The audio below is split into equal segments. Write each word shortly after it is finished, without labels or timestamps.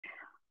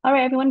All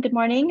right, everyone, good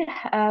morning.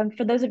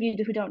 For those of you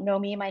who don't know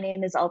me, my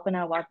name is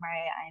Alpana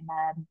Wagmare. I'm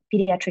a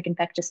pediatric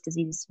infectious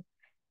disease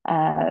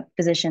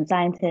physician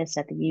scientist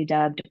at the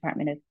UW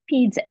Department of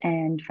Peds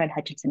and Fred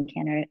Hutchinson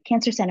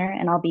Cancer Center,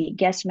 and I'll be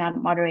guest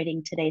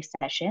moderating today's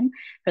session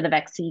for the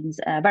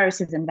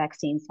viruses and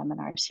vaccines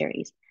seminar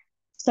series.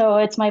 So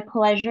it's my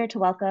pleasure to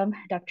welcome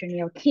Dr.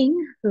 Neil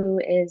King, who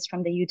is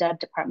from the UW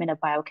Department of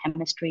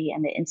Biochemistry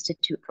and the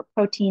Institute for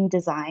Protein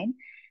Design.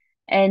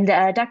 And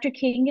Dr.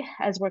 King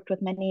has worked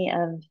with many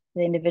of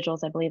the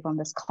individuals, I believe, on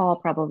this call,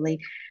 probably.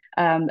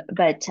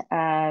 But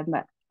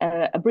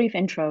a brief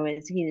intro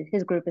is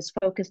his group is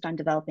focused on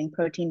developing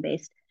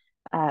protein-based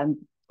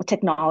um,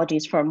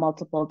 technologies for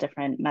multiple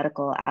different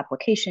medical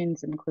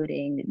applications,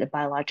 including the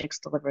biologics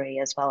delivery,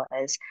 as well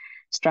as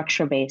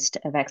structure-based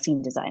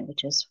vaccine design,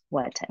 which is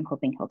what I'm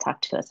hoping he'll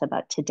talk to us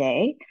about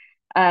today.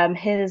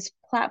 His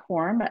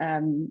platform,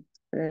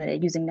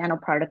 using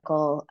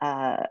nanoparticle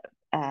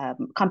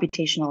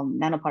computational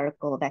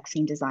nanoparticle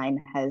vaccine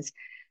design has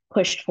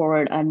pushed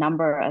forward a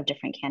number of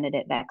different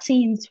candidate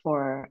vaccines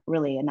for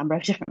really a number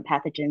of different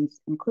pathogens,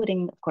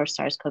 including, of course,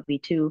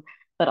 SARS-CoV-2,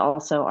 but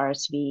also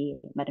RSV,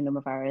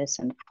 metapneumovirus,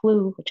 and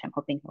flu, which I'm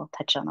hoping we'll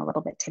touch on a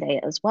little bit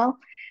today as well.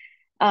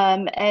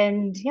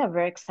 And yeah,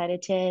 very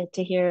excited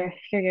to hear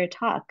your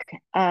talk.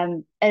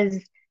 As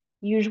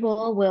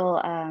usual,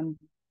 we'll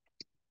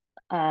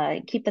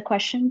keep the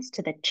questions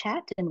to the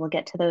chat, and we'll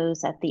get to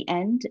those at the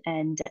end.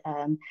 And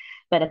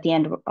but at the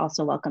end, we're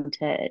also welcome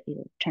to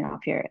turn on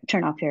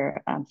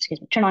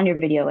your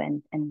video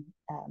and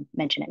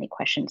mention any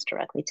questions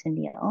directly to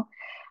Neil.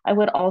 I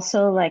would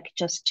also like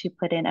just to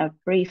put in a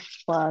brief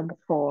plug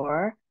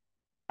for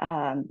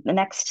the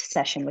next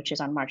session, which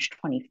is on March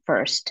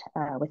 21st,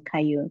 with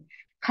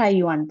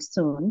Kai-Yuan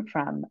Soon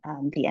from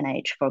the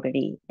NIH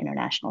Fogarty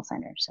International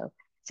Center. So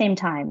same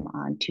time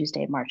on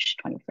Tuesday, March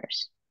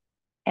 21st.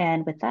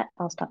 And with that,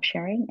 I'll stop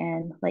sharing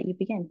and let you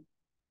begin.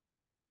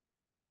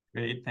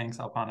 Great, thanks,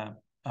 Alpana.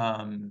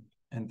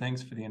 And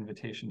thanks for the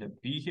invitation to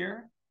be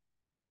here.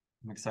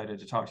 I'm excited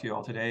to talk to you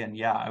all today. And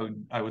yeah,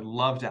 I would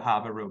love to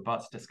have a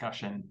robust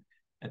discussion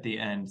at the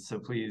end. So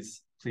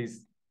please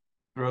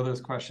throw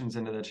those questions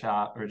into the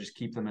chat or just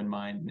keep them in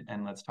mind,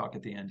 and let's talk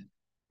at the end.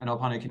 And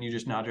Alpana, can you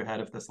just nod your head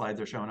if the slides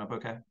are showing up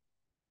okay?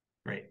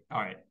 Great, all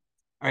right.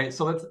 All right,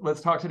 so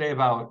let's talk today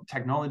about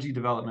technology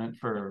development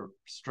for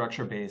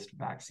structure-based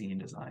vaccine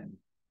design.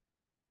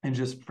 And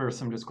just for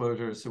some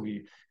disclosures, so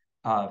we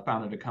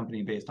founded a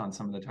company based on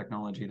some of the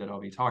technology that I'll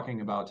be talking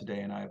about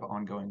today, and I have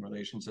ongoing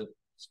relationships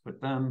with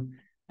them.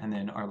 And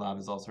then our lab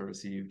has also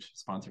received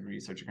sponsored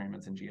research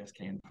agreements in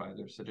GSK and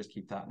Pfizer, so just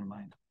keep that in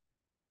mind.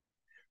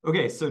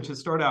 Okay, so to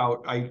start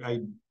out,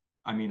 I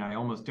mean, I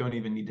almost don't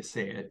even need to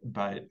say it,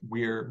 but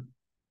we're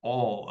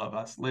all of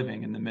us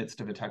living in the midst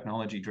of a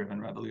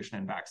technology-driven revolution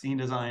in vaccine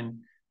design.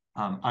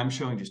 I'm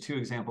showing just two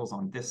examples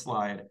on this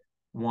slide.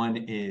 One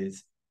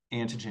is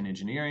antigen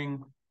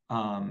engineering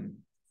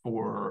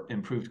for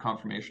improved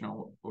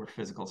conformational or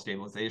physical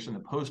stabilization.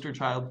 The poster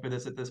child for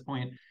this at this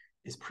point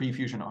is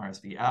prefusion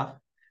RSVF,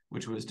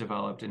 which was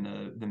developed in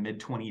the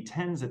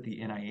mid-2010s at the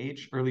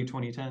NIH, early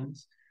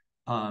 2010s,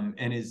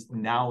 and is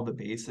now the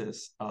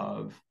basis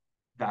of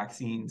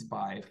vaccines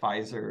by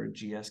Pfizer,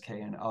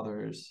 GSK, and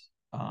others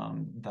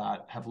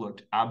that have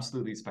looked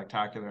absolutely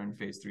spectacular in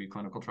phase 3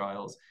 clinical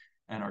trials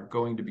and are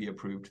going to be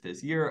approved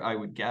this year, I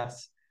would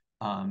guess.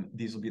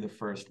 These will be the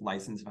first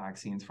licensed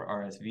vaccines for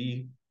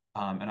RSV.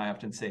 And I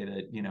often say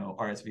that,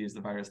 RSV is the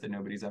virus that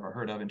nobody's ever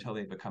heard of until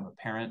they become a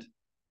parent,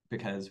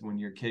 because when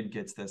your kid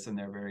gets this and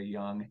they're very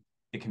young,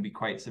 it can be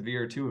quite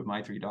severe. 2 of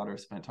my 3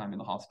 daughters spent time in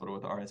the hospital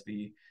with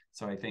RSV.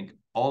 So I think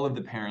all of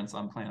the parents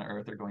on planet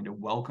Earth are going to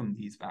welcome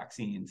these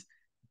vaccines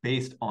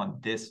based on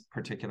this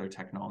particular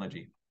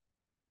technology.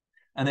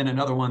 And then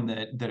another one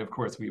that of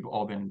course, we've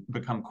all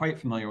become quite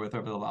familiar with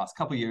over the last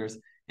couple of years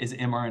is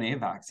mRNA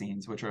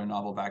vaccines, which are a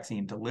novel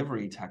vaccine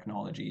delivery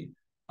technology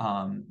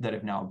that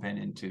have now been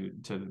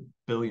into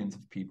billions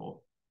of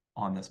people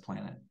on this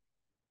planet.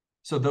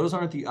 So those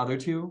aren't the other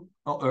two,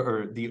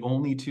 or the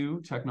only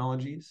 2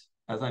 technologies.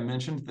 As I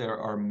mentioned, there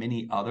are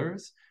many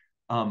others.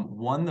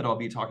 One that I'll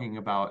be talking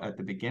about at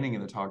the beginning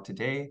of the talk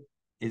today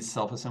is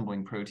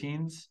self-assembling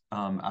proteins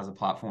as a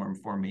platform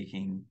for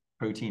making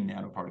protein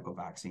nanoparticle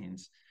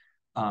vaccines.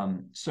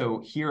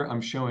 So here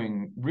I'm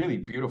showing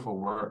really beautiful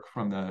work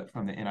from the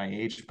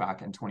NIH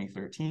back in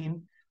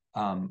 2013,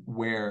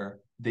 where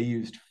they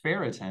used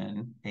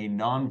ferritin, a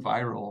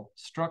non-viral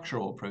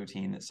structural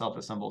protein that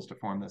self-assembles to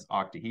form this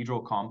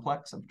octahedral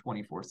complex of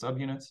 24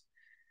 subunits,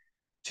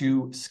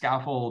 to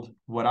scaffold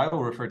what I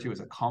will refer to as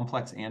a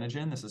complex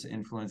antigen. This is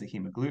influenza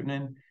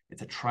hemagglutinin.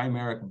 It's a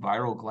trimeric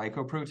viral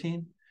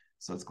glycoprotein.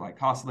 So it's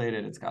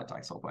glycosylated, it's got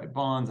disulfide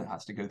bonds, it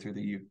has to go through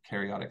the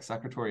eukaryotic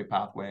secretory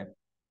pathway.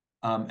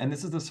 And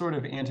this is the sort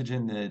of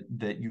antigen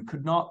that you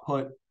could not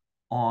put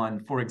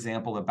on, for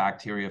example, a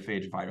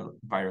bacteriophage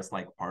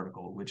virus-like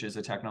particle, which is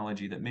a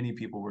technology that many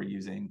people were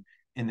using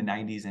in the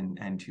 90s and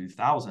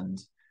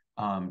 2000s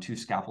to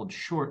scaffold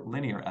short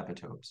linear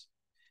epitopes.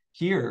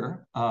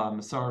 Here,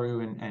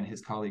 Saru and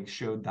his colleagues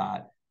showed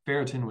that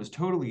ferritin was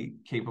totally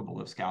capable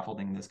of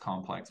scaffolding this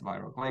complex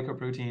viral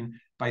glycoprotein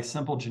by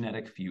simple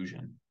genetic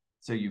fusion.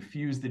 So you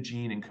fuse the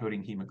gene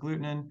encoding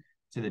hemagglutinin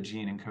to the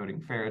gene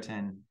encoding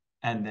ferritin,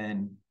 and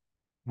then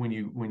when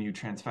you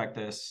transfect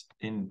this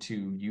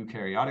into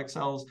eukaryotic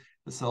cells,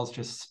 the cells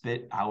just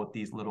spit out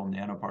these little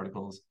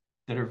nanoparticles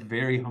that are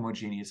very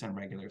homogeneous and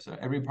regular. So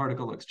every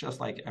particle looks just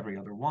like every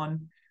other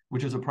one,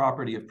 which is a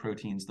property of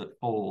proteins that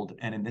fold,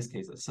 and in this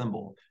case,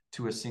 assemble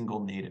to a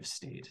single native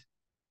state.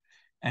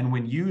 And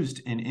when used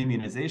in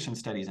immunization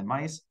studies in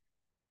mice,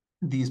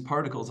 these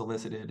particles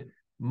elicited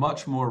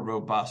much more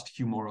robust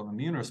humoral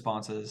immune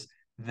responses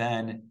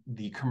than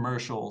the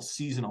commercial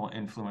seasonal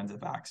influenza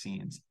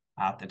vaccines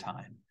at the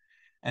time.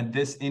 And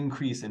this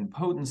increase in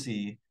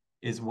potency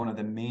is one of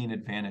the main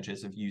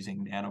advantages of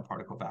using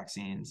nanoparticle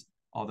vaccines,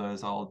 although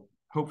as I'll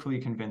hopefully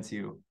convince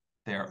you,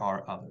 there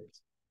are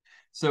others.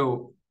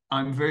 So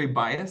I'm very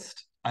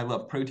biased. I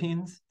love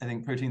proteins. I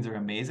think proteins are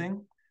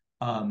amazing.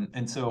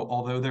 And so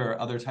although there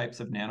are other types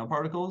of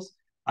nanoparticles,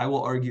 I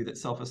will argue that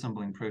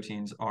self-assembling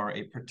proteins are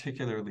a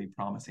particularly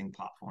promising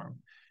platform.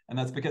 And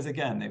that's because,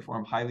 again, they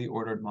form highly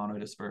ordered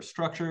monodispersed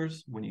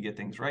structures when you get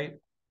things right.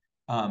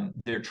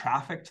 They're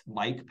trafficked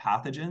like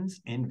pathogens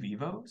in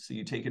vivo. So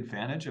you take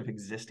advantage of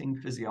existing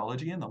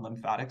physiology in the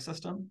lymphatic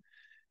system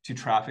to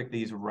traffic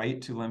these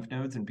right to lymph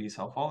nodes and B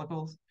cell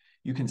follicles.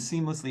 You can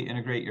seamlessly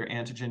integrate your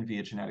antigen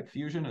via genetic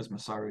fusion, as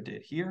Masaru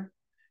did here.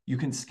 You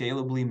can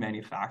scalably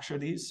manufacture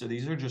these. So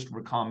these are just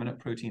recombinant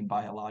protein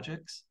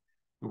biologics.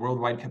 The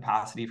worldwide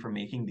capacity for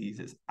making these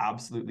is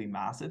absolutely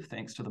massive,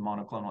 thanks to the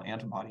monoclonal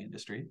antibody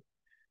industry.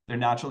 They're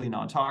naturally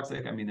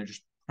non-toxic. I mean, they're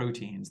just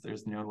proteins.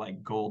 There's no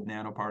like gold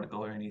nanoparticle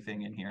or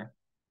anything in here.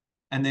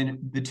 And then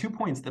the 2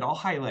 points that I'll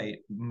highlight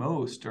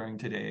most during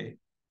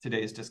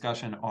today's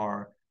discussion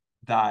are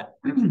that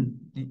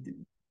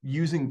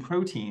using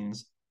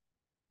proteins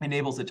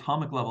enables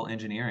atomic level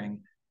engineering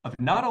of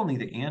not only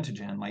the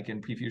antigen, like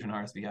in prefusion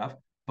RSVF,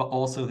 but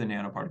also the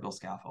nanoparticle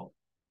scaffold.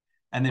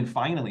 And then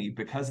finally,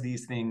 because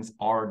these things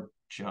are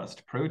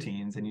just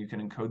proteins and you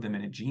can encode them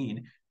in a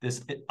gene,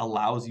 it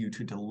allows you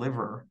to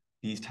deliver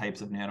these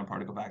types of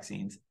nanoparticle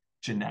vaccines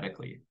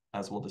genetically,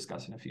 as we'll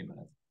discuss in a few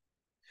minutes.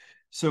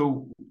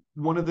 So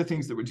one of the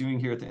things that we're doing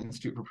here at the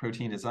Institute for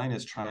Protein Design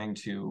is trying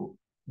to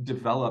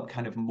develop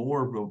kind of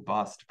more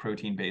robust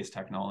protein-based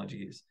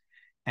technologies.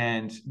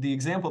 And the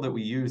example that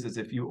we use is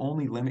if you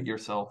only limit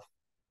yourself,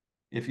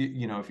 if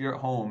you're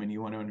at home and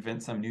you want to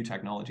invent some new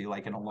technology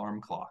like an alarm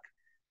clock,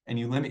 and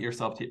you limit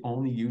yourself to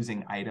only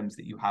using items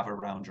that you have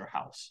around your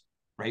house,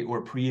 right?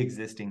 Or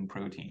pre-existing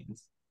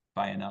proteins,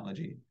 by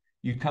analogy,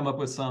 you come up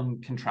with some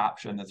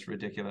contraption that's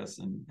ridiculous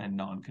and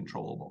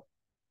non-controllable,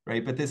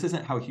 right? But this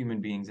isn't how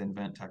human beings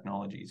invent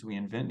technologies. We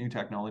invent new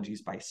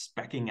technologies by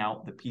speccing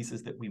out the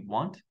pieces that we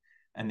want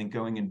and then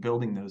going and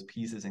building those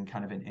pieces in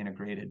kind of an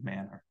integrated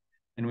manner.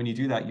 And when you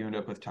do that, you end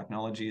up with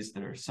technologies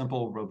that are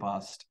simple,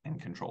 robust, and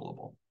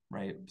controllable,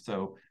 right?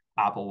 So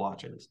Apple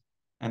Watches.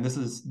 And this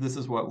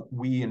is what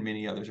we and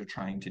many others are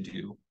trying to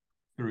do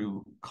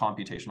through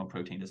computational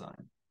protein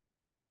design.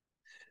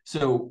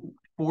 So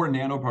for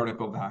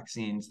nanoparticle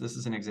vaccines, this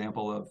is an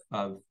example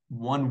of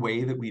one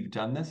way that we've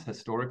done this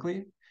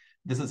historically.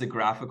 This is a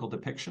graphical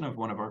depiction of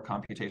one of our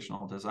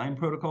computational design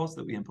protocols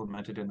that we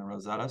implemented in the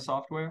Rosetta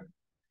software.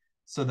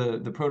 So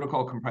the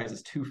protocol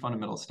comprises 2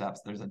 fundamental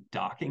steps. There's a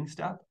docking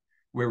step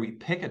where we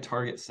pick a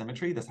target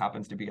symmetry. This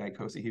happens to be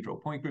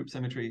icosahedral point group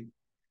symmetry.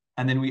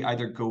 And then we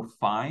either go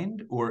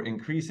find or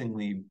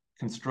increasingly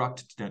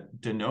construct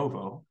de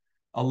novo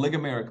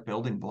oligomeric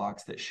building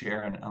blocks that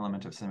share an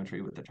element of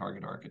symmetry with the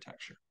target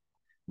architecture.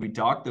 We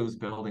dock those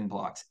building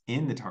blocks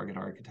in the target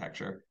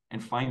architecture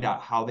and find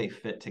out how they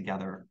fit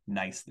together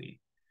nicely.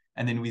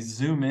 And then we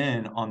zoom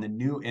in on the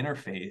new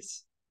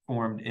interface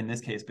formed, in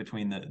this case,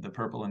 between the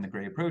purple and the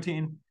gray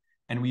protein.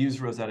 And we use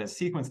Rosetta's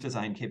sequence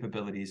design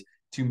capabilities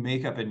to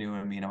make up a new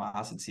amino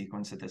acid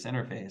sequence at this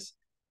interface,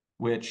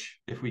 which,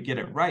 if we get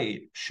it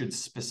right, should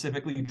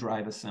specifically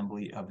drive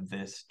assembly of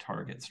this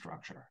target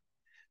structure.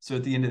 So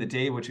at the end of the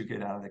day, what you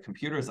get out of the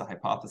computer is a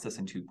hypothesis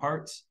in 2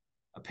 parts,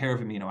 a pair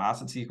of amino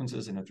acid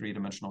sequences in a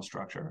 3-dimensional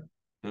structure.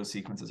 Those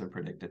sequences are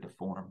predicted to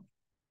form.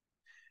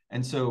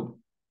 And so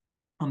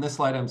on this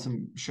slide, I'm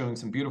showing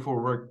some beautiful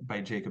work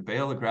by Jacob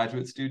Bale, a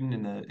graduate student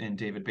in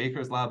David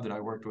Baker's lab that I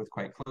worked with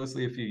quite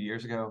closely a few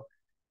years ago.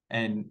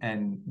 And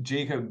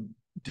Jacob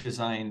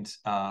designed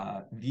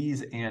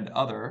these and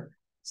other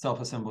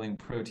self-assembling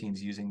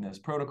proteins using this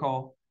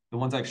protocol. The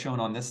ones I've shown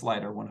on this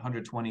slide are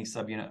 120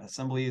 subunit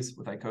assemblies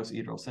with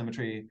icosahedral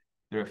symmetry.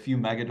 There are a few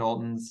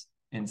megadaltons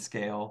in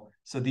scale.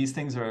 So these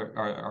things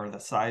are the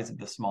size of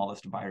the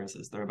smallest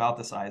viruses. They're about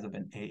the size of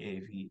an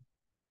AAV.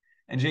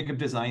 And Jacob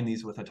designed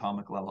these with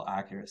atomic level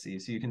accuracy.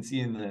 So you can see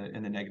in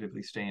the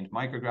negatively stained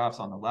micrographs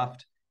on the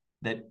left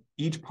that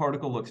each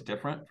particle looks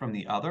different from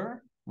the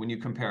other when you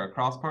compare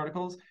across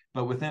particles,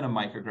 but within a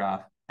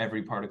micrograph,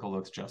 every particle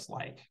looks just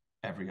like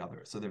every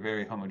other. So they're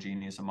very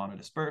homogeneous and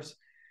monodisperse.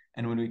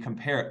 And when we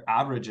compare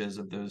averages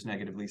of those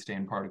negatively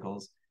stained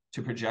particles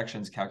to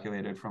projections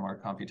calculated from our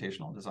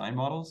computational design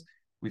models,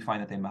 we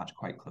find that they match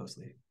quite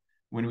closely.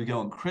 when we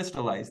go and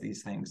crystallize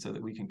these things so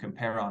that we can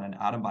compare on an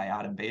atom by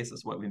atom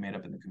basis what we made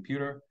up in the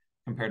computer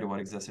compared to what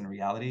exists in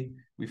reality,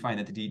 we find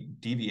that the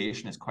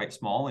deviation is quite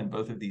small. In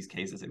both of these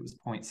cases, it was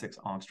 0.6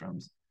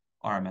 angstroms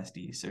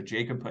RMSD. So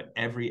Jacob put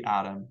every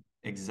atom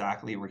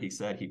exactly where he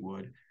said he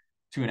would,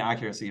 to an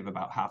accuracy of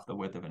about half the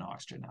width of an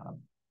oxygen atom.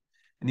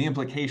 And the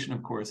implication,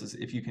 of course, is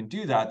if you can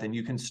do that, then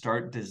you can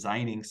start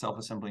designing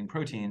self-assembling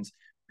proteins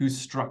whose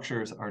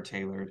structures are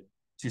tailored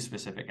to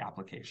specific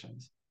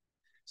applications.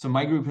 So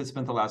my group has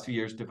spent the last few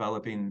years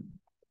developing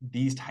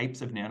these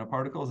types of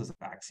nanoparticles as a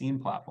vaccine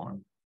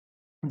platform.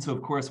 And so,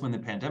 of course, when the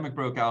pandemic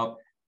broke out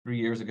 3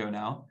 years ago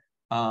now,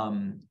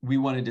 we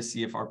wanted to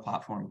see if our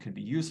platform could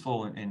be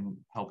useful in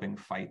helping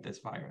fight this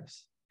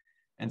virus.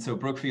 And so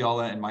Brooke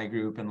Fiala and my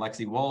group and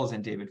Lexi Walls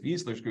and David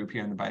Wiesler's group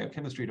here in the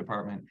biochemistry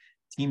department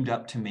teamed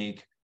up to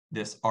make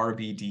this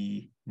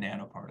RBD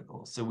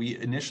nanoparticle. So we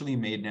initially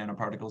made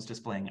nanoparticles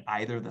displaying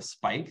either the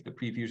spike, the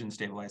prefusion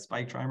stabilized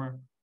spike trimer,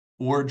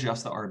 or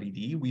just the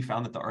RBD. We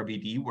found that the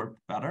RBD worked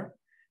better.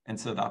 And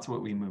so that's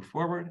what we moved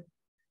forward.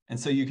 And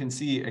so you can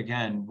see,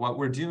 again, what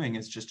we're doing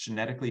is just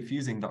genetically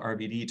fusing the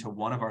RBD to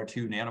one of our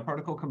 2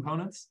 nanoparticle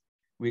components.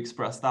 We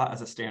express that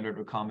as a standard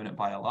recombinant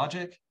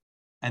biologic.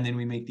 And then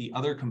we make the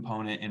other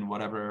component in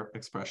whatever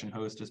expression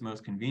host is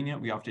most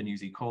convenient. We often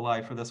use E.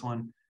 coli for this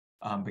one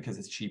because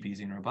it's cheap,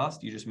 easy, and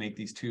robust. You just make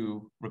these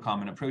 2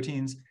 recombinant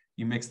proteins,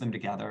 you mix them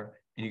together,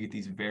 and you get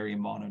these very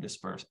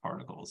monodispersed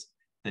particles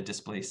that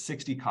display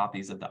 60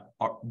 copies of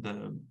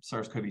the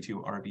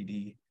SARS-CoV-2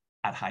 RBD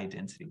at high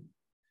density.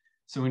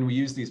 So when we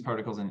use these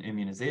particles in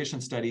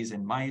immunization studies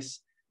in mice,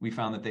 we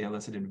found that they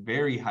elicited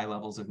very high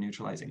levels of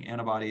neutralizing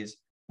antibodies,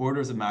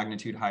 orders of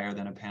magnitude higher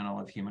than a panel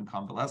of human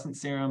convalescent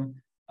serum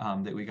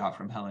that we got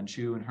from Helen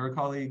Chu and her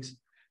colleagues,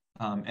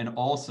 and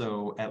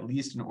also at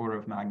least an order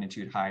of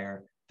magnitude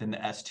higher than the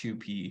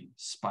S2P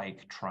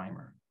spike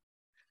trimer.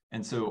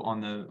 And so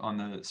on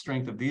the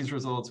strength of these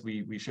results,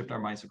 we shipped our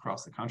mice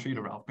across the country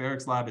to Ralph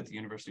Barrick's lab at the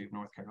University of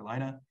North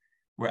Carolina,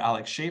 where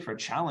Alex Schaefer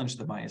challenged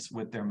the mice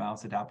with their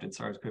mouse-adapted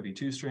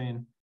SARS-CoV-2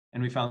 strain.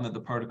 And we found that the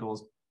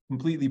particles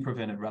completely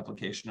prevented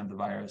replication of the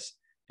virus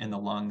in the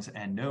lungs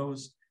and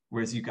nose,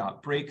 whereas you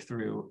got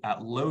breakthrough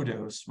at low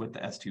dose with the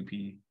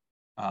S2P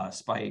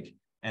spike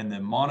and the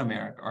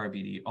monomeric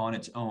RBD on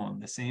its own,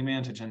 the same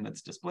antigen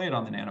that's displayed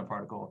on the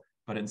nanoparticle,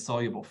 but in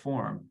soluble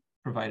form,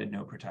 provided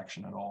no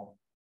protection at all.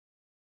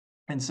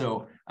 And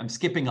so I'm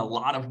skipping a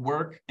lot of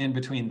work in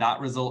between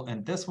that result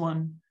and this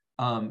one.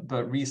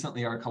 But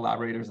recently our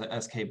collaborators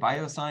at SK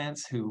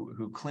Bioscience,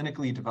 who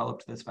clinically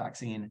developed this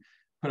vaccine,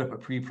 put up a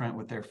preprint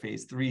with their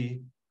phase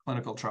 3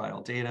 clinical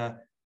trial data,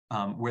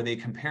 where they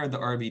compared the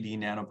RBD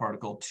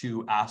nanoparticle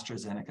to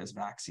AstraZeneca's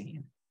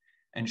vaccine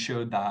and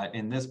showed that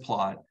in this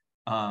plot,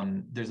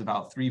 there's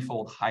about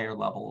 3-fold higher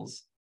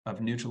levels of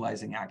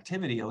neutralizing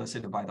activity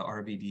elicited by the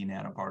RBD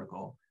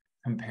nanoparticle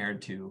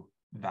compared to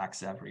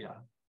Vaxzevria.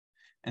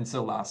 And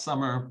so last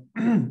summer,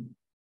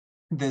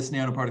 this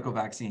nanoparticle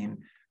vaccine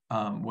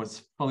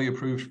was fully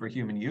approved for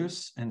human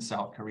use in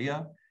South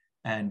Korea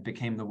and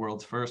became the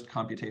world's first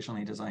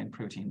computationally designed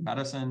protein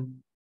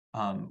medicine,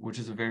 which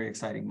is a very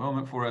exciting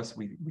moment for us.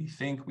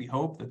 We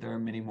hope that there are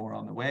many more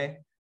on the way,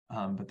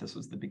 but this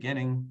was the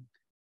beginning.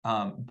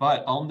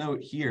 But I'll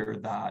note here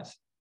that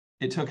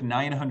it took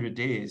 900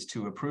 days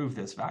to approve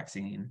this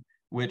vaccine,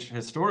 which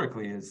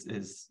historically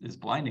is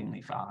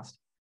blindingly fast,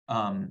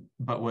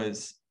 but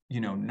was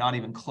not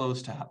even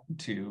close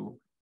to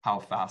how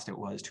fast it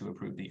was to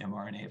approve the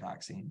mRNA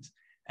vaccines.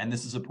 And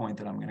this is a point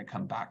that I'm going to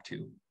come back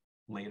to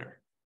later.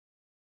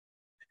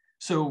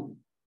 So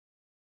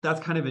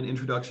that's kind of an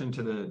introduction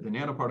to the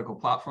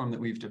nanoparticle platform that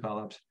we've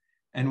developed.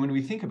 And when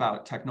we think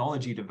about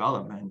technology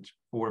development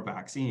for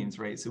vaccines,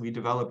 right? So we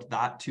developed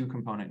that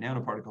 2-component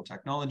nanoparticle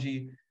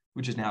technology,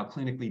 which is now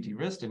clinically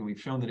de-risked, and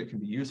we've shown that it can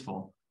be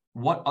useful.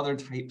 What other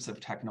types of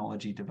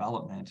technology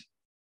development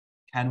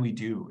can we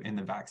do in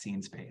the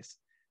vaccine space?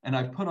 And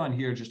I've put on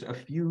here just a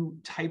few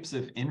types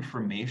of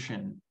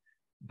information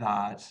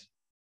that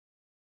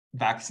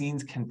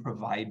vaccines can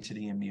provide to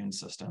the immune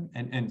system,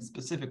 and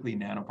specifically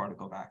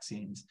nanoparticle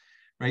vaccines,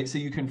 right? So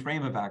you can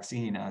frame a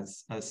vaccine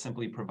as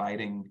simply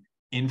providing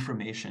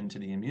information to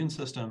the immune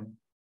system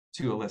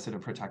to elicit a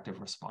protective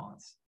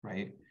response,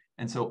 right?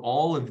 And so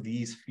all of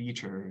these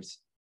features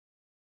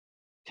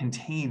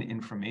contain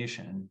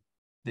information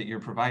that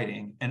you're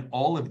providing, and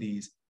all of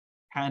these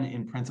can,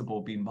 in principle,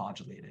 be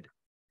modulated.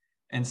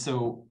 And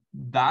so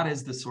that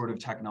is the sort of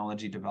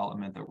technology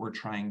development that we're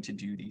trying to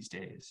do these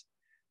days.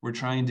 We're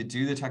trying to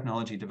do the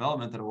technology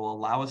development that will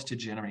allow us to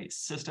generate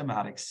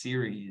systematic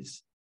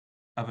series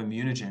of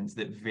immunogens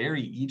that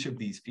vary each of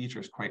these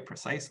features quite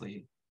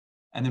precisely.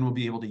 And then we'll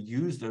be able to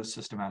use those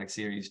systematic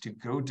series to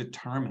go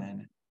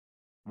determine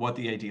what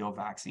the ideal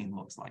vaccine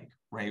looks like,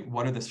 right?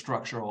 What are the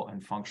structural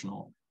and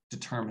functional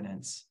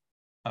determinants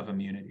of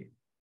immunity?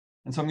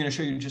 And so I'm going to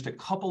show you just a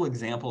couple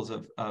examples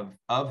of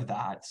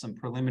that, some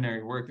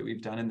preliminary work that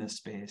we've done in this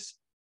space,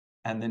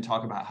 and then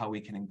talk about how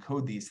we can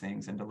encode these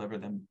things and deliver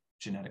them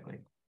genetically.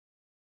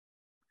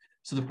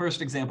 So the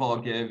first example I'll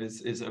give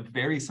is a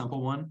very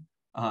simple one.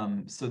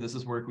 So this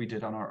is work we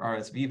did on our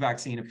RSV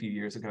vaccine a few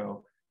years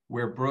ago,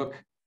 where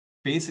Brooke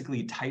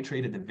basically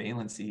titrated the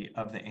valency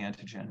of the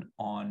antigen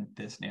on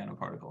this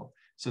nanoparticle.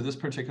 So this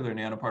particular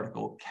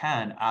nanoparticle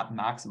can, at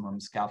maximum,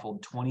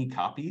 scaffold 20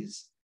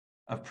 copies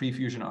of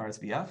prefusion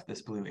RSVF,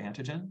 this blue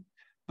antigen.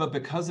 But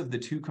because of the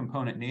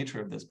two-component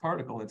nature of this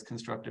particle, it's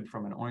constructed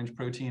from an orange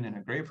protein and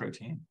a gray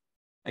protein.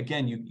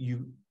 Again,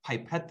 you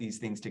pipette these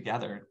things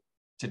together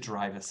to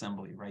drive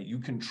assembly, right? You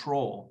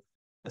control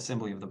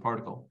assembly of the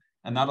particle.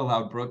 And that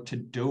allowed Brooke to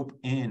dope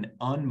in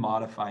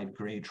unmodified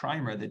gray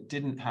trimer that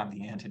didn't have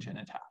the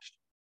antigen attached.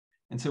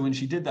 And so when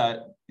she did that,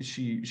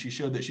 she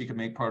showed that she could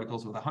make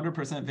particles with 100%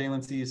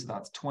 valency, so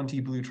that's 20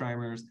 blue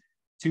trimers,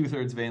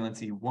 2/3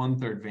 valency,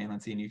 1/3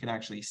 valency, and you can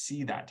actually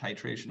see that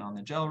titration on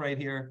the gel right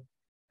here.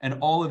 And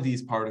all of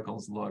these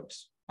particles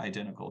looked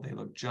identical. They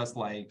looked just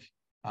like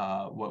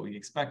what we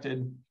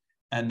expected.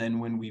 And then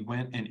when we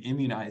went and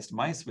immunized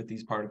mice with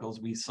these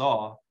particles, we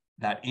saw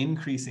that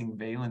increasing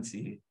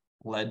valency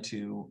led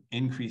to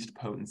increased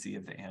potency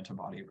of the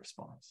antibody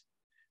response,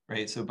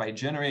 right? So by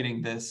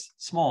generating this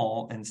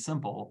small and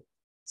simple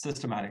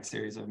systematic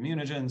series of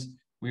immunogens,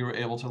 we were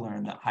able to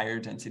learn that higher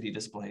density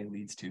display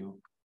leads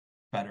to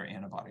better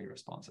antibody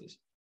responses.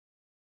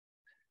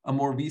 A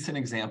more recent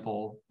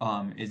example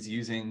is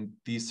using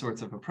these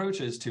sorts of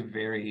approaches to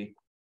vary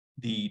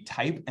the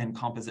type and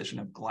composition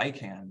of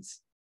glycans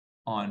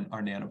on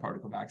our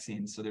nanoparticle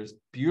vaccines. So there's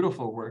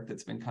beautiful work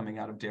that's been coming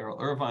out of Daryl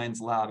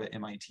Irvine's lab at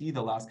MIT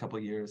the last couple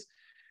of years,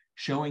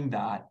 showing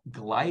that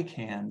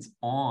glycans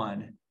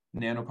on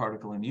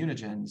nanoparticle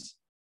immunogens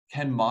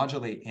can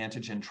modulate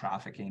antigen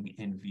trafficking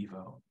in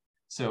vivo.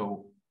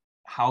 So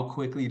how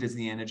quickly does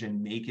the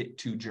antigen make it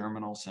to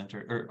germinal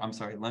center, or I'm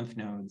sorry, lymph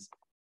nodes?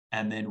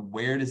 And then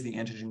where does the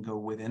antigen go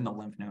within the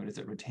lymph node? Is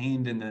it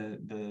retained in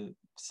the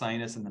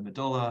sinus and the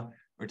medulla,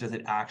 or does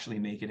it actually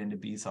make it into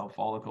B cell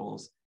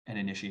follicles and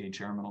initiate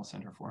germinal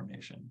center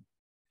formation?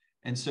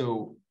 And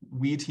so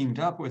we teamed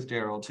up with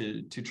Daryl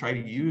to try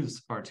to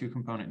use our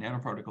two-component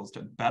nanoparticles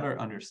to better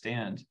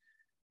understand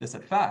this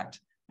effect.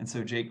 And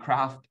so Jake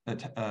Kraft,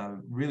 a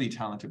really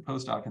talented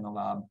postdoc in the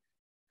lab,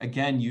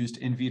 again used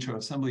in vitro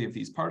assembly of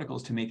these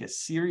particles to make a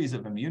series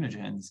of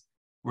immunogens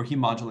where he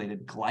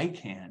modulated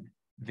glycan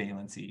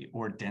valency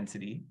or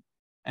density,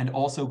 and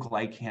also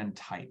glycan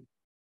type,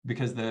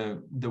 because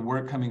the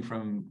work coming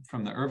from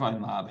the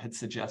Irvine lab had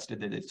suggested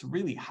that it's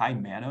really high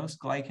mannose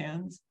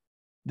glycans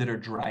that are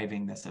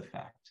driving this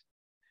effect.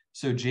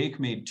 So Jake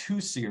made 2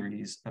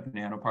 series of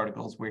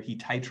nanoparticles where he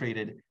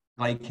titrated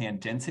glycan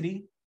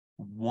density.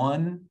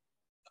 One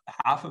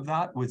half of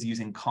that was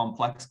using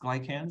complex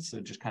glycans,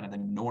 so just kind of the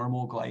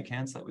normal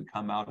glycans that would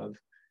come out of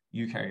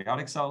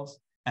eukaryotic cells.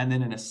 And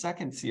then in a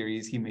second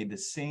series, he made the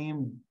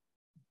same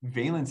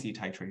valency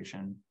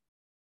titration,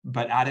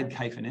 but added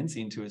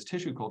chifenensine to his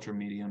tissue culture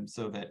medium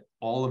so that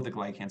all of the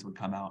glycans would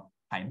come out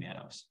high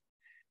mannose.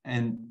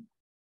 And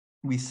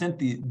we sent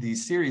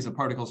these series of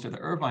particles to the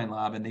Irvine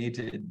lab, and they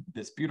did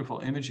this beautiful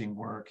imaging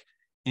work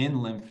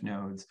in lymph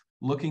nodes,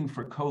 looking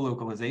for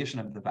co-localization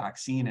of the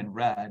vaccine in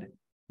red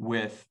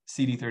with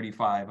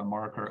CD35, a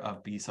marker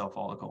of B cell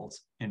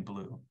follicles, in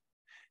blue.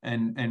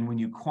 And when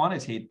you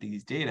quantitate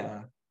these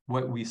data,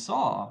 what we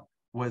saw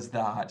was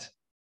that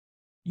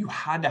you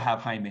had to have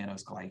high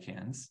mannose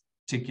glycans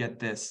to get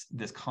this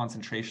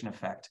concentration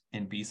effect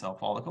in B cell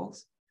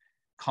follicles.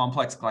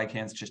 Complex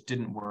glycans just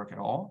didn't work at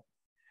all.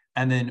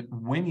 And then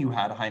when you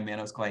had high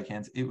mannose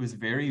glycans, it was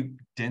very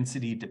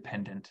density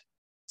dependent.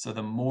 So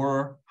the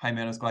more high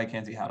mannose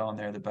glycans you had on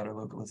there, the better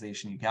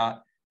localization you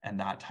got, and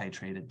that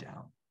titrated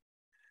down.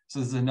 So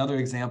this is another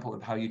example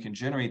of how you can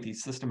generate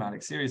these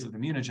systematic series of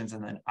immunogens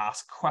and then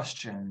ask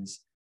questions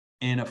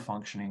in a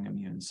functioning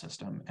immune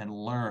system and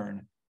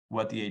learn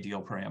what the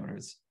ideal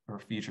parameters or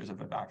features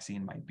of a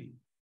vaccine might be.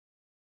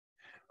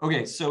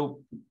 Okay,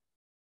 so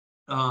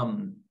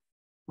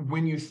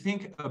when you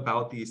think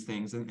about these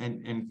things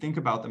and think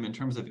about them in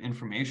terms of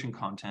information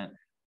content,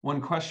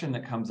 one question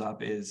that comes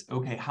up is,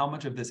 okay, how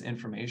much of this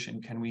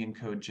information can we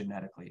encode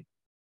genetically?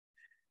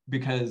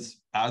 Because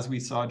as we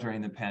saw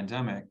during the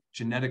pandemic,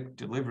 genetic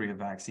delivery of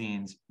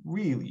vaccines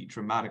really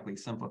dramatically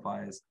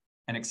simplifies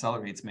and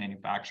accelerates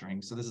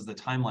manufacturing. So this is the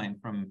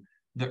timeline from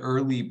the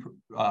early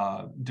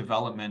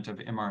development of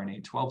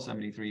mRNA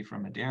 1273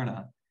 from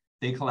Moderna.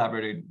 They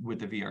collaborated with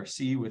the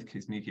VRC, with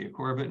Kizzmekia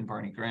Corbett and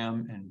Barney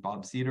Graham and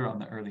Bob Cedar on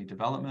the early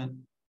development.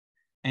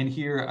 And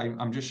here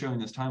I'm just showing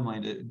this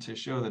timeline to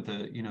show that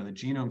the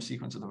genome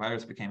sequence of the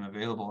virus became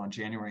available on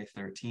January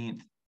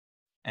 13th.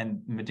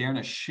 And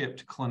Moderna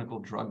shipped clinical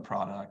drug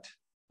product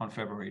on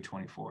February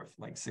 24th,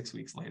 like 6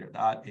 weeks later.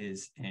 That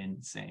is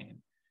insane,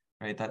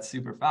 right? That's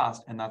super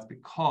fast. And that's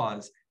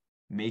because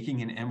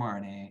making an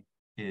mRNA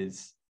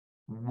is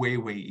way,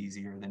 way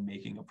easier than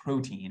making a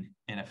protein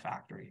in a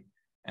factory.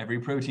 Every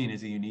protein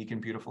is a unique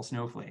and beautiful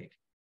snowflake,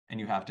 and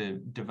you have to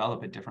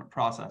develop a different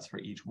process for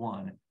each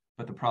one,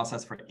 but the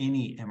process for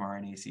any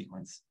mRNA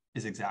sequence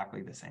is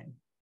exactly the same.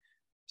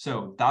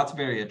 So that's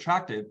very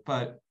attractive,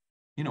 but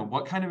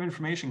what kind of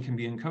information can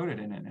be encoded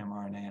in an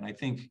mRNA? And I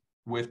think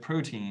with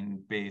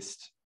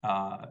protein-based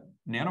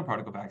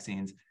nanoparticle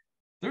vaccines,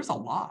 there's a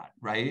lot,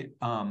 right?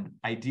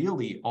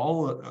 Ideally,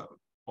 all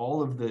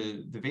of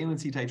the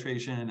valency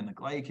titration and the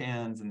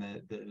glycans and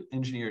the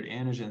engineered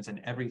antigens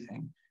and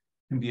everything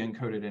can be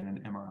encoded in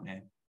an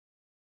mRNA.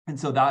 And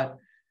so that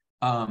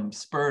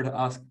spurred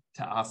us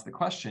to ask the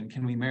question,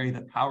 can we marry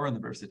the power and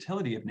the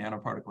versatility of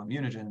nanoparticle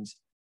immunogens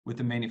with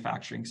the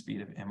manufacturing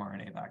speed of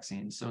mRNA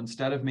vaccines? So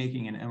instead of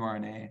making an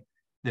mRNA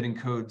that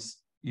encodes,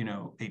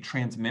 a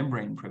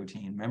transmembrane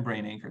protein,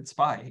 membrane-anchored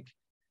spike,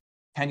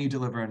 can you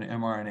deliver an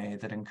mRNA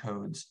that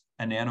encodes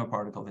a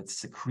nanoparticle that's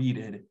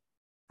secreted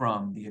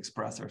from the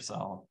expressor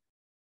cell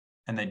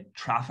and then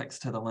traffics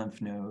to the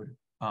lymph node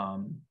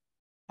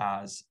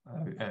as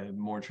a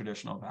more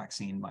traditional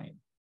vaccine might?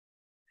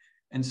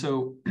 And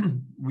so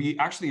we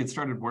actually had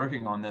started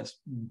working on this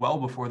well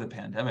before the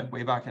pandemic,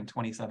 way back in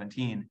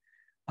 2017,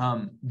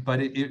 but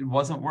it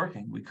wasn't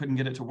working. We couldn't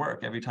get it to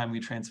work. Every time we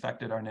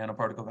transfected our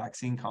nanoparticle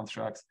vaccine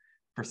constructs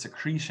for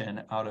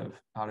secretion out of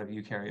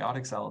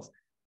eukaryotic cells,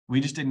 we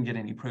just didn't get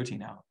any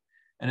protein out.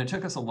 And it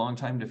took us a long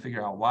time to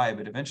figure out why,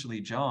 but eventually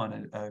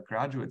John, a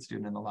graduate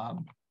student in the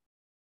lab,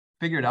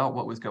 figured out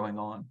what was going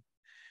on.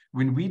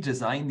 When we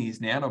design these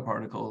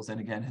nanoparticles,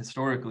 and again,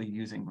 historically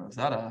using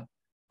Rosetta,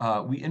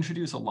 we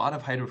introduce a lot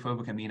of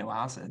hydrophobic amino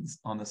acids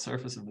on the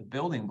surface of the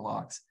building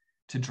blocks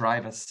to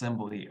drive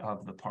assembly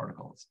of the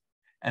particles.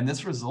 And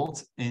this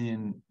results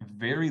in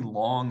very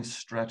long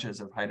stretches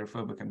of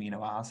hydrophobic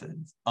amino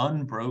acids,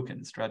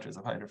 unbroken stretches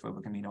of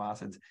hydrophobic amino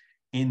acids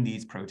in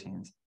these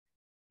proteins.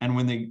 And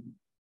when they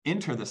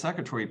enter the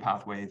secretory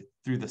pathway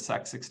through the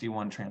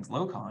Sec61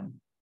 translocon,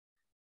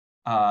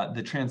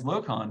 the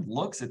translocon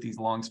looks at these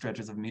long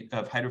stretches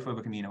of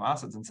hydrophobic amino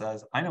acids and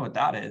says, I know what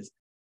that is.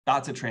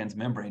 That's a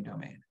transmembrane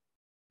domain.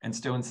 And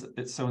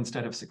so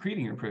instead of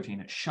secreting your protein,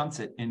 it shunts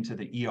it into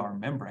the ER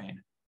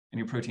membrane, and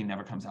your protein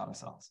never comes out of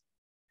cells.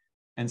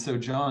 And so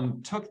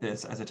John took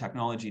this as a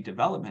technology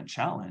development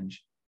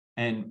challenge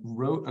and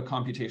wrote a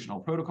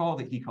computational protocol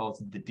that he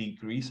calls the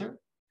degreaser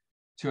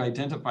to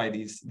identify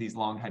these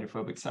long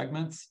hydrophobic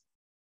segments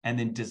and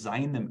then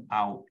design them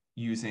out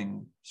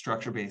using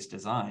structure-based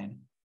design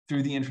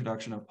through the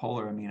introduction of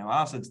polar amino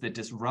acids that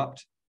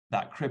disrupt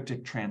that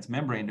cryptic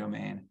transmembrane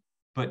domain,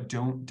 but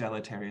don't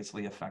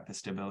deleteriously affect the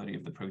stability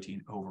of the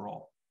protein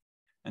overall.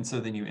 And so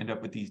then you end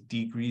up with these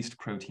degreased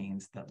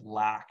proteins that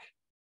lack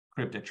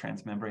cryptic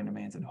transmembrane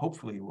domains and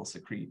hopefully will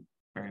secrete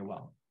very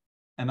well.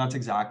 And that's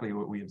exactly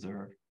what we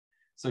observed.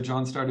 So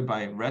John started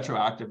by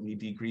retroactively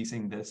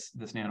degreasing this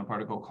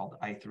nanoparticle called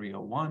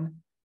I301,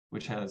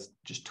 which has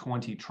just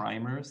 20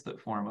 trimers that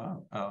form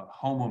a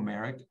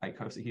homomeric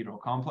icosahedral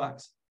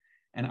complex.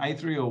 And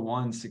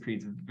I301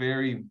 secretes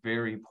very,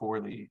 very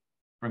poorly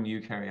from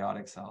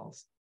eukaryotic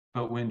cells.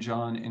 But when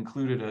John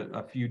included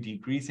a few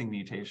degreasing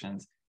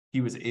mutations,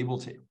 he was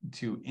able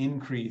to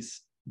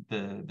increase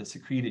the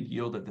secreted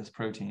yield of this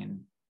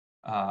protein.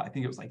 I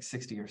think it was like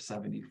 60 or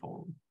 70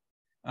 fold.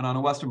 And on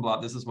a Western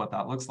blot, this is what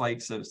that looks like.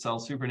 So cell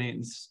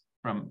supernatants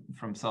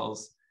from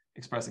cells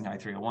expressing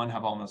I301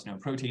 have almost no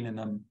protein in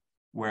them,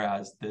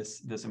 whereas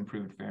this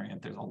improved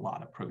variant, there's a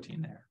lot of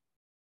protein there.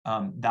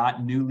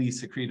 That newly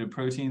secreted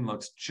protein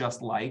looks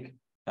just like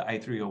the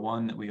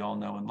I301 that we all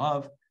know and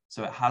love.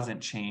 So it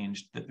hasn't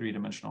changed the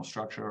three-dimensional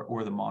structure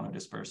or the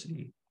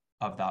monodispersity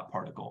of that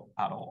particle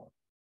at all.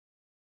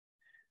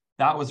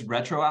 That was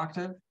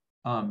retroactive.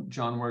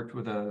 John worked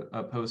with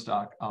a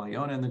postdoc,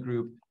 Aliona, in the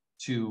group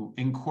to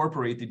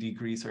incorporate the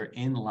degreaser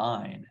in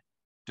line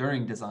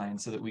during design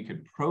so that we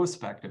could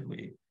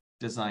prospectively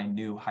design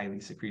new highly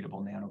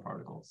secretable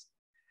nanoparticles.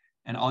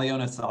 And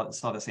Aliona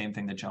saw the same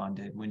thing that John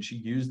did. When she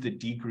used the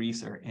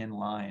degreaser in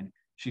line,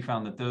 she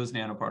found that those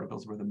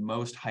nanoparticles were the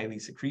most highly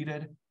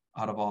secreted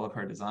out of all of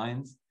her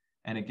designs.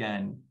 And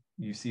again,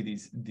 you see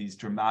these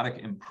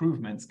dramatic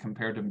improvements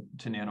compared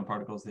to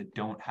nanoparticles that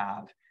don't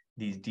have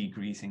these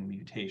degreasing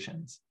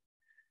mutations.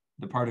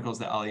 The particles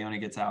that Aliona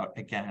gets out,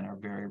 again, are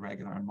very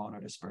regular and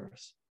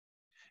monodisperse.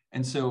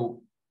 And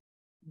so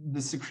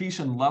the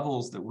secretion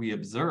levels that we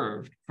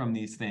observed from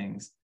these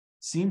things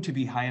seem to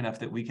be high enough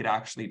that we could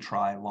actually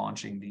try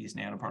launching these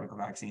nanoparticle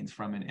vaccines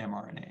from an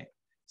mRNA.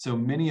 So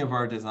many of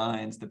our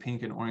designs, the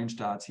pink and orange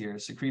dots here,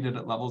 secreted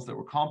at levels that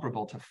were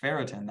comparable to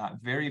ferritin,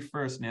 that very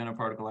first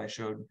nanoparticle I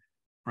showed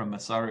from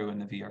Masaru in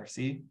the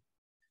VRC,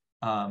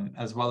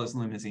 as well as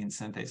lumazine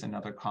synthase,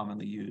 another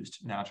commonly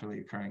used naturally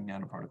occurring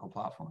nanoparticle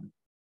platform.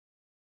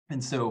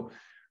 And so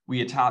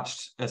we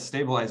attached a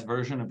stabilized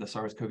version of the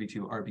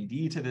SARS-CoV-2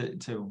 RBD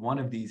to one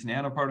of these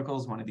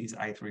nanoparticles, one of these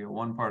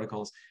I301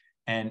 particles,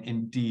 and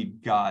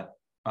indeed got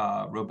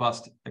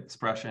robust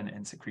expression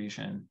and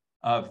secretion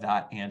of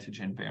that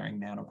antigen-bearing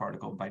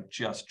nanoparticle by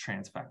just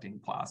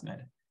transfecting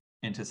plasmid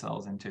into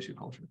cells in tissue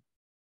culture.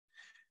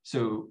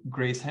 So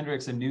Grace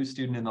Hendricks, a new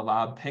student in the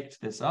lab,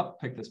 picked this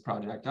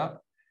project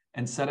up,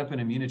 and set up an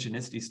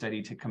immunogenicity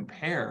study to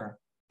compare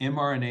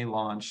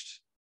mRNA-launched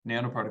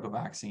nanoparticle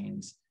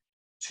vaccines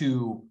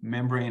to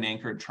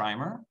membrane-anchored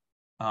trimer.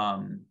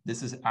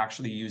 This is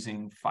actually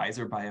using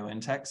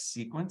Pfizer-BioNTech's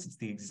sequence. It's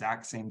the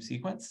exact same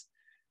sequence.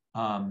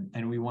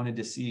 And we wanted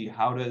to see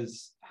how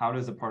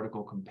does a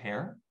particle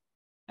compare.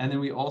 And then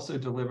we also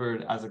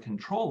delivered, as a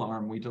control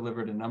arm, we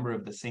delivered a number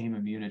of the same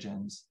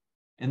immunogens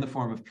in the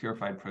form of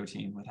purified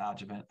protein with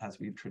adjuvant, as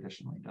we've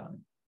traditionally done.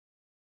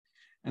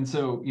 And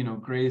so,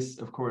 Grace,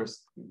 of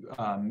course,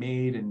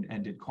 made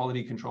and did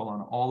quality control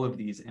on all of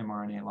these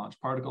mRNA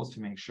launched particles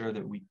to make sure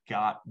that we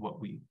got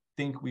what we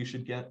think we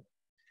should get.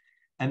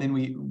 And then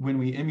when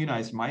we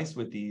immunized mice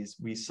with these,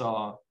 we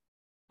saw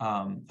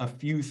a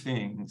few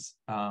things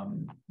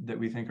that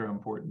we think are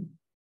important.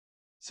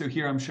 So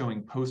here I'm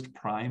showing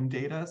post-prime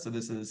data. So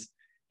this is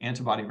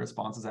antibody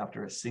responses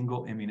after a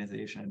single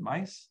immunization in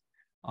mice.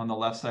 On the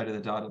left side of the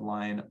dotted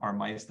line are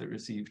mice that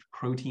received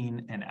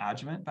protein and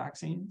adjuvant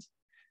vaccines.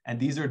 And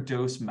these are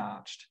dose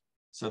matched.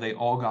 So they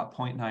all got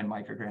 0.9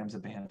 micrograms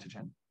of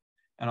antigen.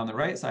 And on the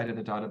right side of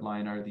the dotted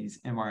line are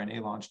these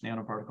mRNA-launched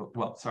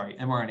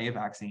mRNA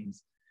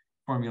vaccines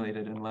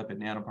formulated in lipid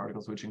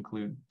nanoparticles, which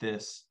include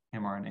this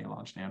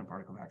mRNA-launched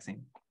nanoparticle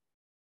vaccine.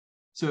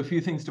 So a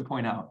few things to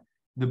point out.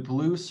 The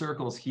blue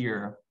circles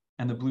here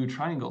and the blue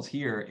triangles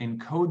here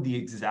encode the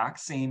exact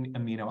same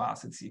amino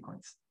acid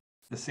sequence,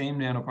 the same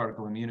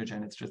nanoparticle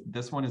immunogen. It's just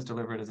this one is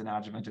delivered as an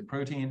adjuvanted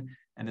protein,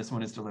 and this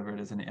one is delivered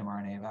as an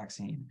mRNA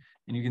vaccine.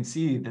 And you can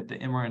see that the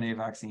mRNA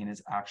vaccine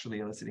is actually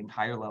eliciting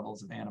higher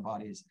levels of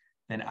antibodies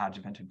than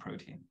adjuvanted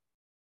protein.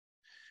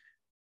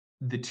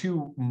 The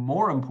two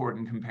more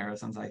important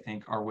comparisons, I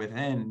think, are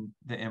within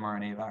the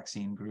mRNA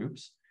vaccine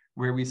groups,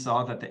 where we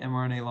saw that the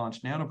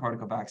mRNA-launched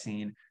nanoparticle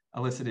vaccine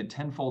elicited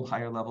 10-fold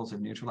higher levels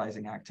of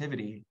neutralizing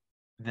activity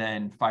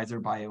than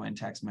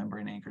Pfizer-BioNTech's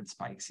membrane-anchored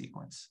spike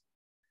sequence.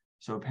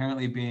 So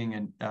apparently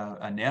being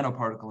a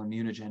nanoparticle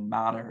immunogen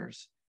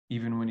matters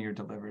even when you're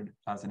delivered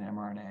as an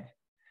mRNA.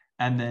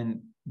 And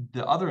then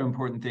the other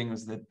important thing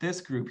was that this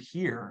group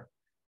here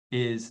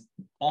is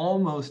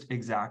almost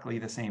exactly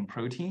the same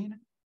protein,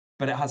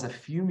 but it has a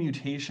few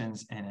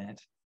mutations in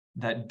it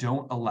that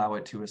don't allow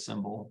it to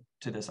assemble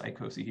to this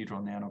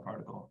icosahedral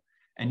nanoparticle.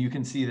 And you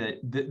can see that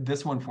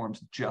this one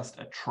forms just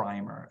a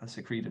trimer, a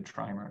secreted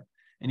trimer.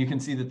 And you can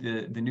see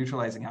that the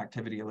neutralizing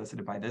activity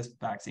elicited by this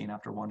vaccine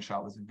after one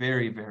shot was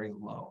very, very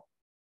low.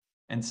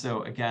 And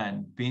so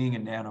again, being a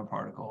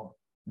nanoparticle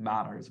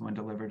matters when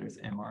delivered as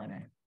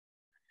mRNA.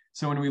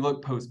 So when we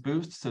look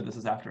post-boost, so this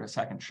is after a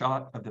second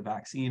shot of the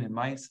vaccine in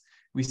mice,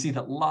 we see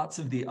that lots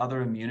of the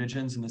other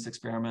immunogens in this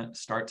experiment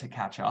start to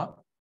catch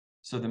up.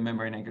 So the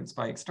membrane-anchored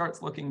spike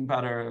starts looking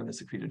better, the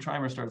secreted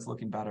trimer starts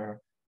looking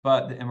better,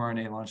 but the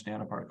mRNA-launched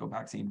nanoparticle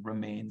vaccine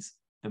remains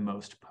the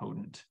most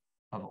potent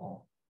of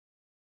all.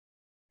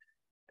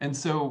 And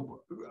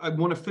so I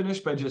want to finish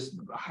by just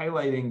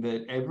highlighting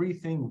that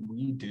everything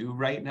we do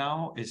right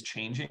now is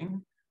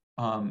changing.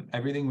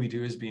 Everything we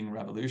do is being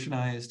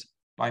revolutionized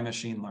by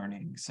machine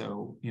learning.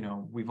 So,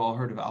 we've all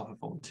heard of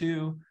AlphaFold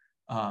 2.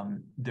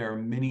 There are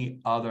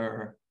many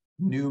other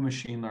new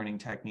machine learning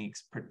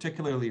techniques,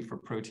 particularly for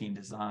protein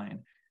design,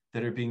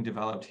 that are being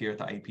developed here at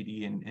the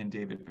IPD and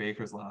David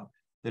Baker's lab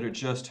that are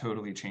just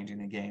totally changing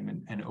the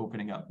game and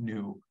opening up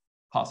new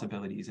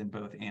possibilities in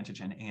both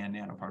antigen and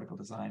nanoparticle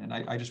design. And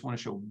I just want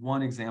to show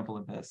one example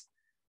of this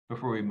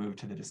before we move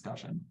to the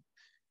discussion.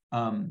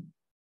 And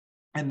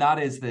that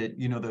is that,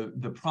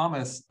 the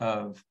promise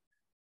of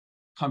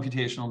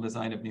computational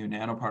design of new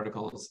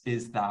nanoparticles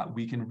is that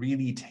we can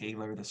really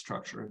tailor the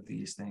structure of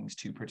these things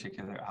to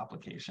particular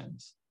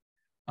applications.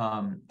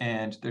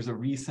 And there's a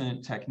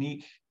recent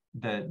technique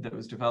that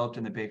was developed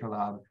in the Baker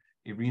Lab,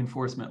 a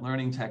reinforcement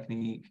learning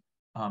technique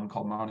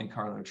called Monte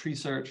Carlo tree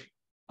search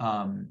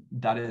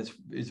that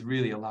is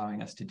really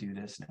allowing us to do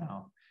this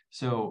now.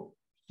 So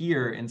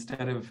here,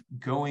 instead of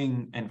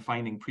going and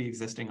finding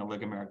pre-existing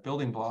oligomeric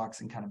building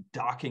blocks and kind of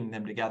docking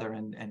them together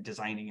and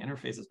designing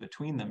interfaces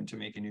between them to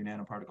make a new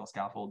nanoparticle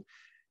scaffold,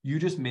 you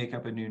just make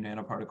up a new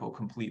nanoparticle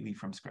completely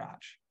from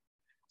scratch.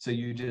 So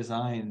you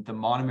design the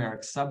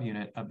monomeric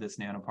subunit of this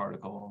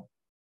nanoparticle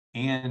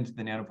and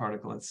the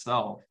nanoparticle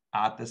itself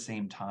at the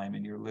same time,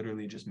 and you're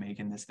literally just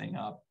making this thing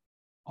up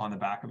on the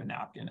back of a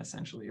napkin,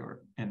 essentially,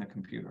 or in the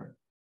computer.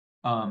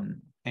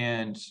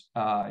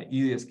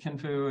 Elias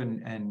Kinfu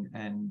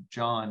and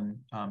John,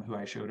 who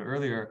I showed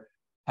earlier,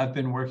 have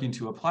been working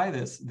to apply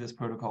this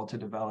protocol to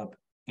develop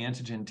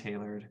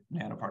antigen-tailored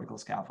nanoparticle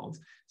scaffolds.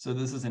 So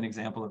this is an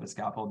example of a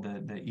scaffold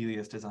that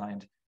Elias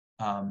designed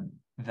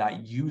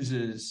that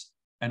uses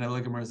an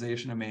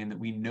oligomerization domain that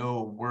we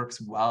know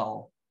works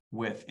well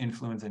with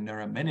influenza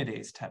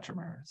neuraminidase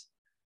tetramers,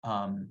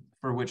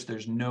 for which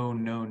there's no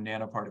known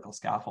nanoparticle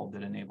scaffold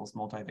that enables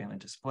multivalent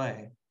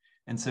display.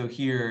 And so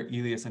here,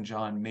 Elias and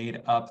John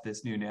made up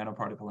this new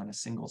nanoparticle in a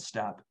single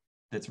step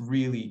that's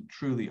really,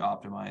 truly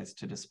optimized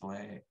to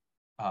display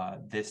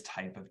this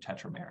type of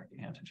tetrameric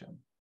antigen.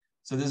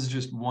 So this is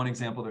just one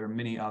example. There are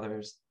many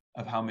others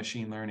of how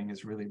machine learning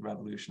is really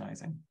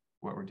revolutionizing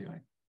what we're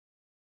doing.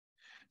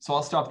 So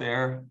I'll stop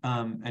there.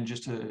 And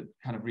just to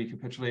kind of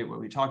recapitulate what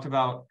we talked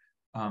about,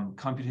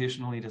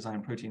 computationally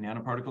designed protein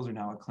nanoparticles are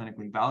now a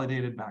clinically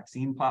validated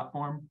vaccine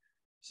platform.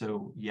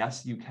 So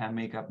yes, you can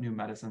make up new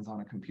medicines on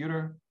a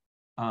computer.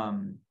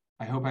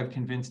 I hope I've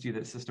convinced you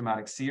that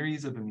systematic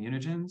series of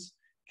immunogens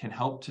can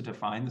help to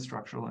define the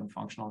structural and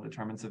functional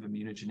determinants of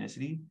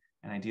immunogenicity.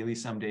 And ideally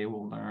someday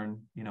we'll learn,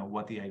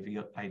 what the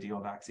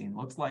ideal vaccine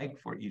looks like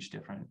for each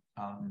different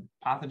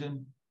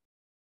pathogen.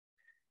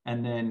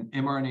 And then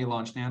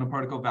mRNA-launched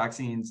nanoparticle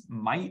vaccines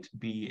might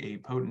be a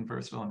potent,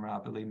 versatile, and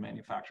rapidly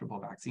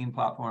manufacturable vaccine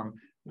platform.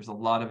 There's a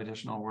lot of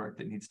additional work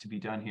that needs to be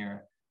done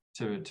here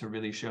to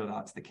really show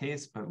that's the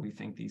case, but we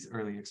think these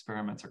early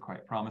experiments are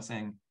quite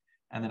promising.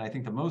 And then I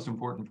think the most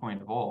important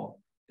point of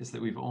all is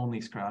that we've only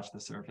scratched the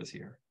surface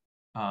here.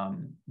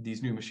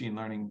 These new machine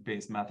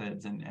learning-based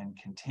methods and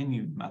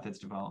continued methods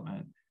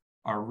development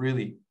are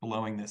really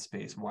blowing this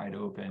space wide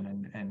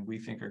open, and we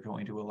think are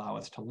going to allow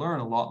us to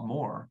learn a lot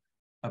more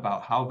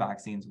about how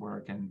vaccines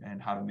work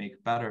and how to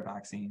make better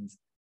vaccines,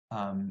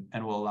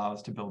 and will allow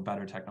us to build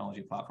better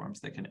technology platforms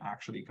that can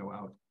actually go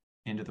out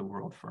into the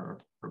world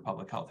for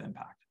public health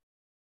impact.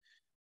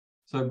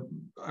 So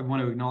I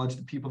want to acknowledge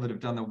the people that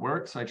have done the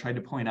work. So I tried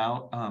to point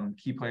out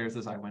key players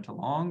as I went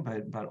along,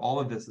 but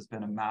all of this has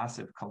been a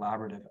massive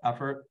collaborative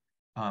effort.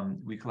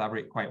 We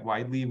collaborate quite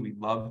widely. We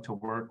love to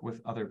work with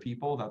other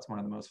people. That's one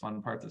of the most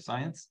fun parts of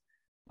science.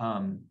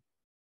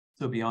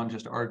 So beyond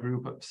just our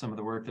group, some of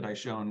the work that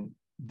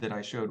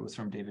I showed was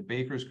from David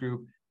Baker's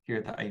group here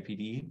at the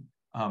IPD.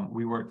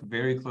 We worked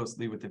very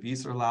closely with the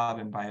Wiesler Lab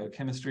in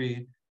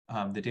biochemistry.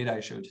 The data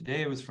I showed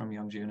today was from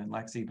Youngjun and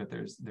Lexi, but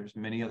there's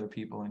many other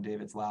people in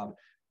David's lab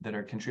that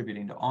are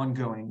contributing to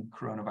ongoing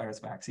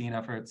coronavirus vaccine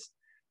efforts.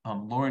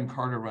 Lauren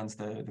Carter runs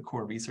the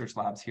core research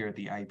labs here at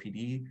the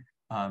IPD,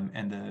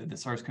 and the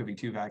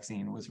SARS-CoV-2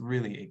 vaccine was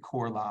really a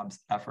core labs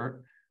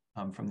effort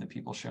from the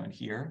people shown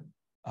here.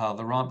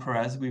 Laurent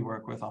Perez we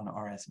work with on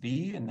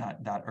RSV and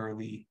that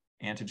early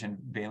antigen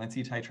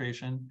valency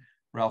titration.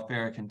 Ralph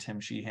Barrick and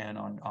Tim Sheehan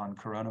on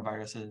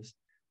coronaviruses.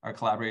 Our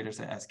collaborators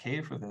at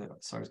SK for the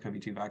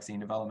SARS-CoV-2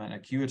 vaccine development.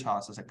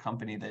 Acuitas is a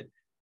company that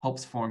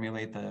helps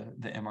formulate the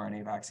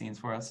mRNA vaccines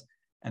for us.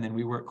 And then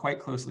we work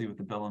quite closely with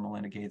the Bill and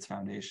Melinda Gates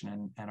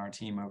Foundation, and our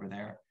team over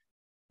there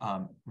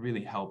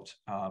really helped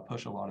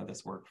push a lot of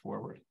this work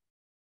forward.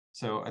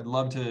 So I'd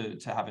love to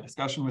have a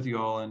discussion with you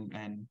all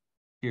and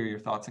hear your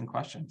thoughts and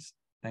questions.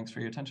 Thanks for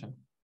your attention.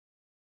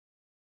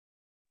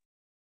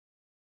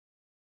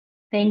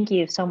 Thank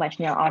you so much,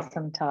 Neil.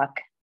 Awesome talk.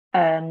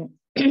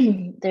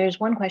 There's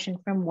one question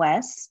from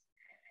Wes,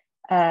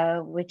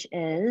 which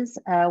is,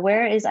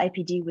 where is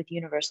IPD with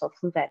universal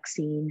flu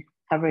vaccine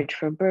coverage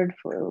for bird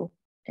flu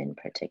in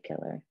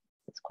particular?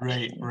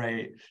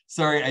 Right.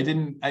 Sorry, I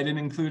didn't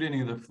include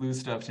any of the flu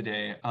stuff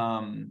today.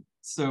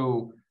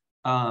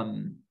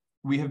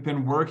 We have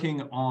been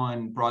working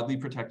on broadly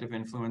protective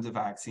influenza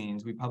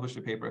vaccines. We published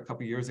a paper a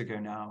couple years ago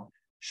now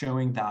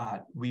showing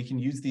that we can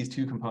use these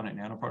 2-component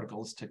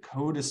nanoparticles to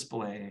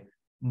co-display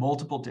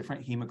multiple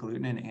different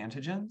hemagglutinin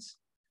antigens.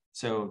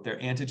 So they're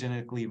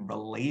antigenically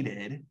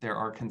related. There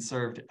are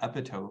conserved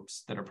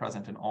epitopes that are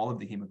present in all of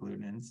the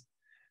hemagglutinins.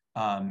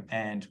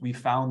 And we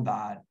found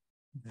that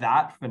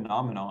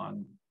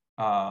phenomenon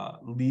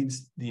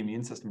leads the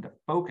immune system to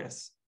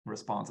focus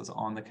responses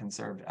on the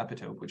conserved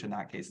epitope, which in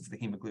that case is the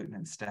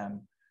hemagglutinin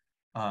stem.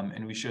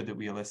 And we showed that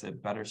we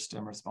elicit better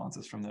stem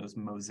responses from those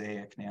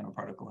mosaic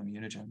nanoparticle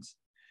immunogens.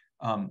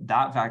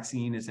 That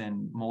vaccine is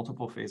in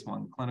multiple phase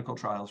 1 clinical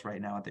trials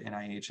right now at the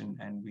NIH,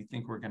 and we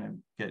think we're going to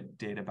get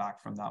data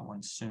back from that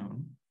one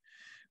soon.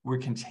 We're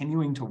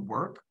continuing to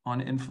work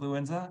on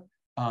influenza.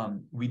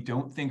 We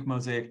don't think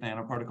mosaic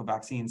nanoparticle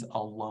vaccines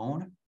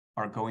alone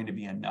are going to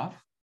be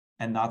enough,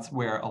 and that's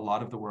where a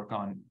lot of the work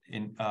on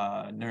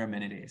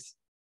neuraminidase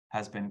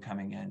has been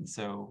coming in.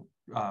 So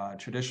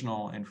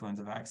traditional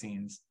influenza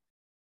vaccines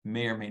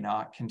may or may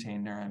not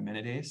contain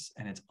neuraminidase,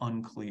 and it's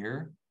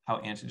unclear how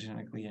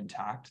antigenically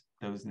intact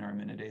those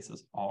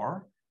neuraminases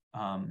are.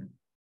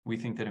 We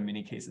think that in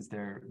many cases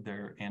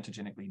they're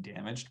antigenically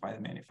damaged by the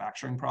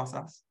manufacturing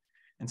process.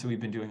 And so we've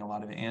been doing a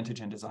lot of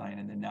antigen design,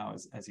 and then now,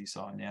 as you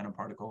saw,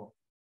 nanoparticle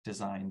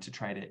design to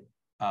try to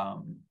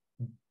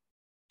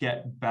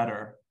get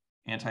better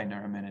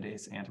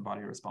anti-neuraminidase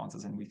antibody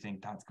responses, and we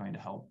think that's going to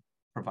help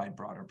provide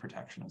broader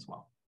protection as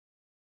well.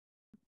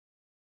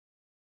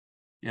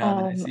 Yeah,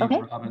 then I see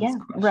okay.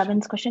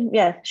 Robin's question.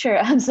 Yeah,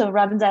 sure. So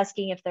Robin's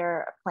asking if there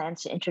are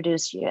plans to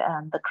introduce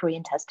the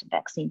Korean tested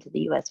vaccine to the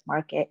US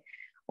market,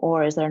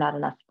 or is there not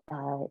enough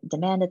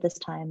demand at this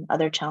time?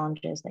 Other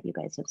challenges that you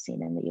guys have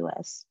seen in the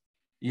US?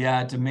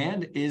 Yeah,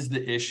 demand is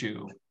the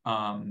issue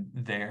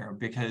there,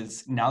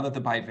 because now that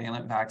the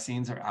bivalent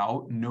vaccines are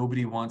out,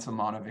 nobody wants a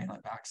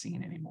monovalent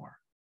vaccine anymore,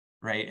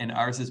 right? And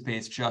ours is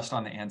based just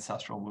on the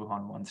ancestral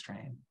Wuhan 1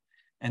 strain.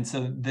 And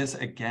so this,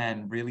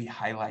 again, really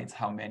highlights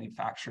how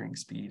manufacturing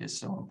speed is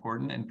so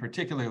important, and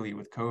particularly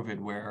with COVID,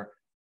 where,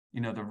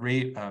 the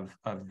rate of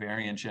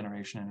variant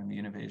generation and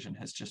immune evasion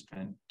has just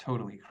been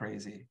totally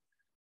crazy.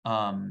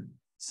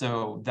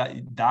 So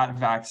that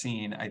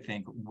vaccine, I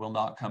think, will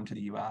not come to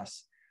the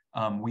US.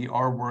 We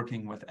are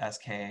working with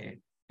SK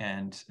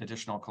and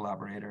additional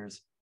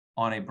collaborators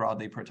on a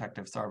broadly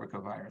protective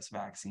sarbecovirus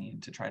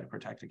vaccine to try to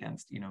protect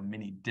against,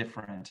 many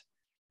different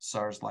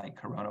SARS-like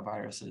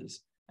coronaviruses,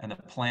 And the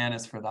plan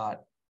is for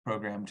that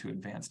program to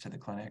advance to the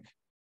clinic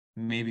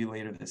maybe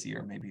later this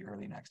year, maybe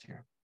early next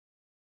year.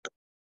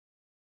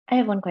 I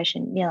have one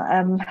question,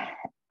 Neil.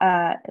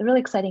 Really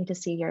exciting to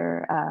see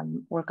your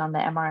work on the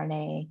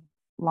mRNA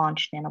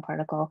launched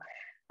nanoparticle.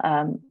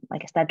 I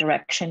guess that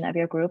direction of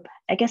your group.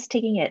 I guess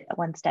taking it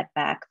one step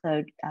back,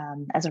 though,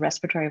 as a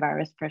respiratory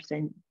virus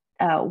person,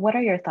 what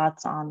are your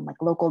thoughts on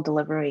like local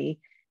delivery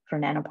for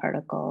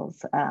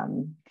nanoparticles,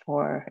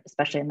 for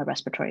especially in the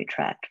respiratory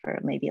tract, for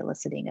maybe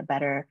eliciting a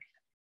better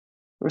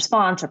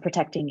response or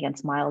protecting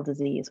against mild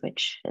disease,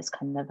 which is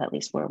kind of at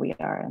least where we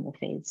are in the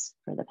phase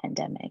for the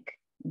pandemic.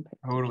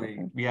 Totally.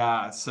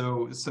 Yeah.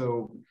 So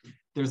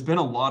there's been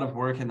a lot of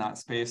work in that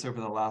space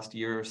over the last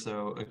year or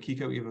so.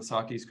 Akiko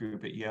Iwasaki's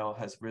group at Yale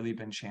has really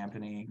been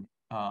championing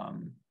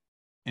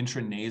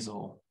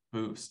intranasal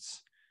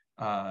boosts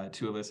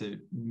to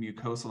elicit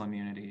mucosal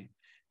immunity.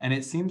 And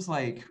it seems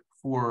like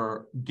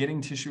for getting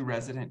tissue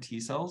resident T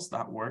cells,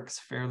 that works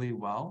fairly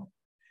well.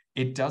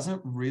 It doesn't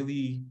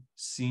really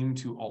seem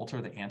to alter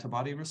the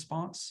antibody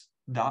response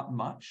that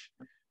much.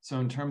 So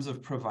in terms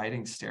of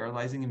providing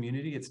sterilizing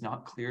immunity, it's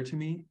not clear to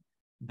me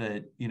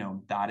that, you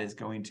know, that is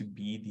going to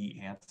be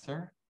the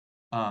answer.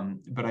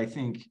 But I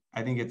think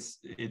it's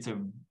a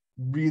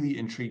really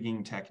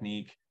intriguing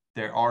technique.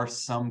 There are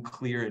some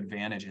clear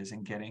advantages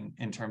in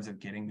terms of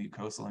getting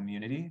mucosal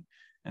immunity.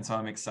 And so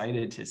I'm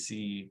excited to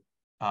see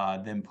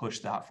them push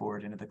that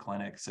forward into the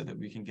clinic so that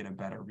we can get a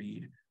better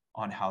read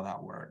on how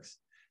that works.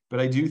 But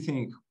I do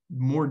think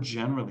more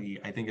generally,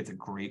 I think it's a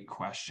great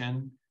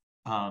question.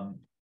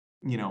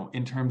 You know,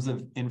 in terms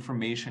of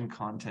information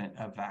content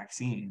of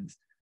vaccines,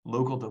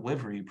 local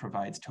delivery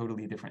provides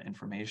totally different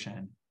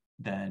information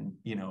than,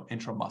 you know,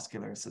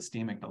 intramuscular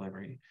systemic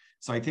delivery.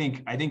 So I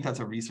think that's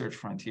a research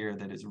frontier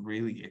that is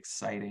really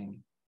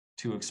exciting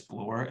to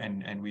explore,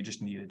 and we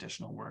just need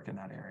additional work in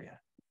that area.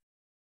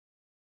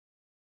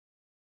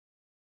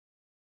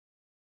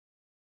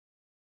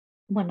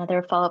 One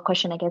other follow-up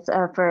question, I guess,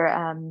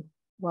 for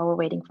while we're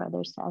waiting for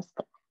others to ask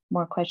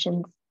more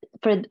questions.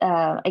 For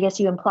I guess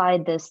you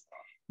implied this,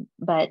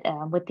 but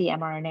with the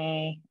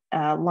mRNA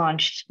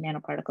launched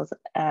nanoparticles,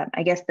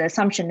 I guess the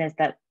assumption is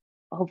that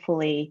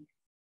hopefully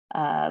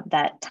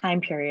that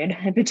time period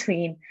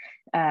between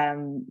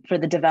for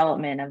the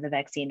development of the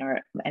vaccine,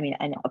 or I mean,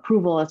 I know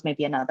approval is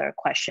maybe another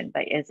question,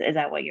 but is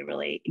that what you're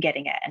really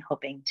getting at and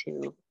hoping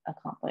to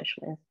accomplish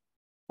with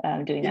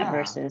doing that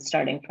versus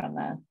starting from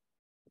the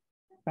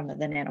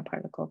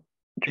nanoparticle?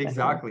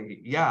 Exactly.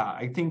 Yeah,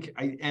 I think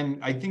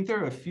there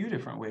are a few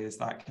different ways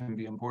that can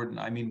be important.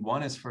 I mean,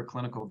 one is for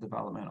clinical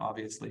development,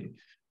 obviously,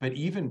 but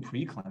even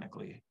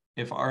preclinically,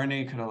 if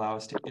RNA could allow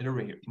us to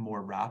iterate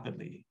more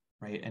rapidly,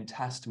 right, and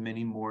test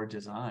many more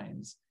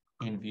designs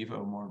in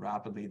vivo more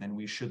rapidly, then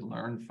we should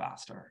learn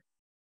faster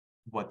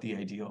what the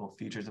ideal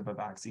features of a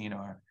vaccine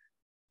are.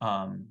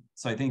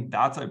 So I think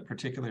that's a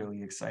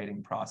particularly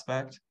exciting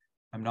prospect.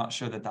 I'm not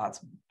sure that that's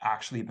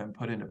actually been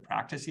put into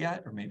practice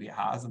yet, or maybe it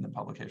has and the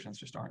publications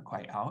just aren't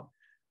quite out.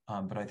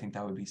 But I think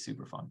that would be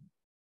super fun.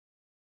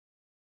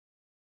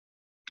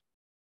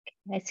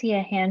 I see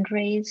a hand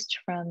raised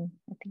from,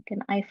 I think,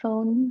 an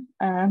iPhone.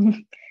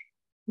 Do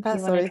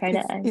you want to try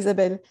to?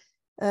 Isabel.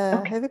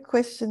 Okay. I have a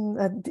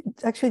question.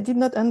 Actually did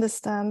not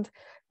understand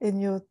in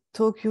your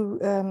talk.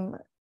 You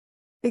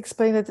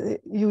explained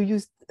that you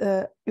used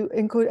you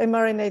encode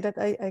mRNA. That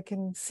I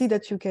can see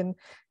that you can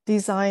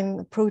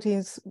design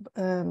proteins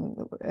and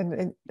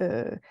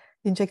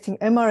injecting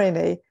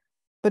mRNA,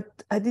 but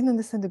I didn't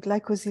understand the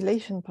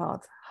glycosylation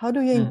part. How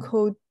do you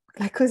encode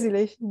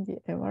glycosylation in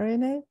the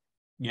mRNA?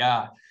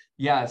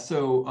 Yeah.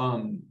 So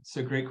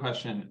great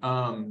question.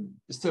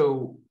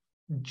 So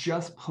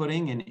just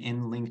putting an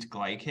N-linked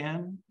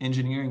glycan,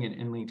 engineering an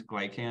N-linked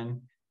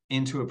glycan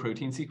into a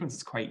protein sequence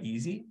is quite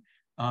easy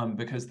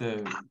because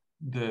the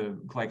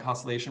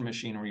glycosylation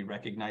machinery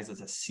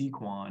recognizes a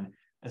sequon,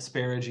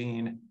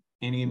 asparagine,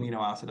 any amino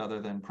acid other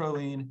than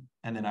proline,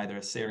 and then either a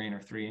serine or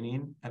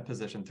threonine at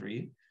position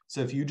 3.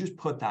 So if you just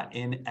put that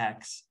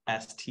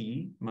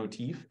NXST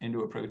motif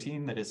into a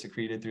protein that is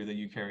secreted through the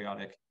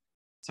eukaryotic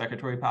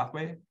secretory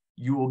pathway,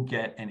 you will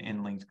get an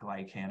N-linked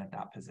glycan at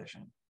that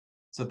position.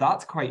 So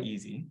that's quite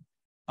easy.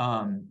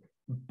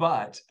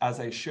 But as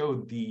I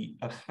showed, the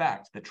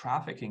effect, the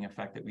trafficking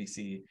effect that we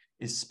see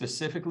is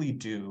specifically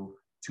due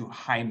to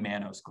high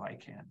mannose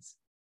glycans.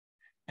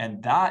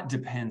 And that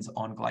depends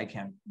on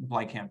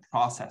glycan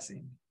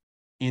processing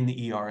in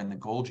the ER and the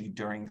Golgi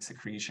during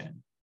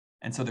secretion.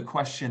 And so the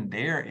question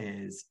there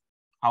is,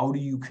 how do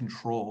you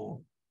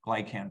control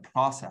glycan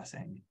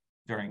processing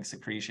during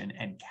secretion?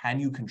 And can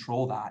you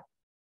control that?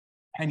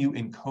 Can you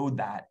encode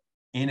that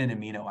in an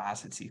amino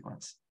acid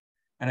sequence?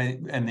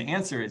 And the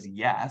answer is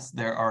yes,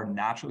 there are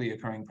naturally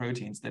occurring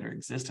proteins that are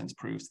existence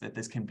proofs that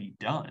this can be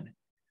done,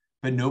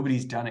 but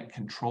nobody's done it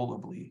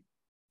controllably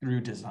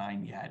through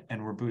design yet.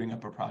 And we're booting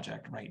up a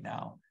project right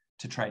now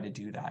to try to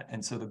do that.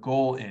 And so the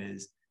goal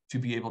is to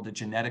be able to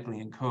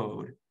genetically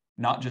encode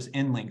not just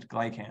N-linked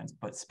glycans,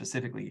 but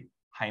specifically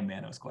high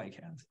mannose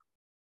glycans.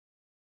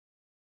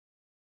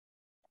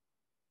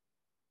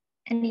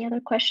 Any other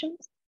questions?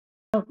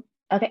 Oh,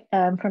 Okay,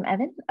 from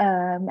Evan.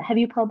 Have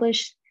you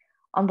published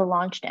on the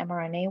launched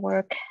mRNA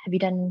work? Have you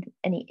done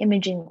any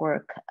imaging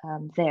work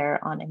there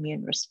on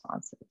immune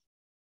responses?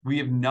 We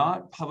have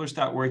not published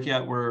that work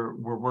yet. We're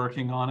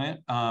working on it.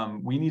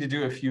 We need to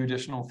do a few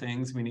additional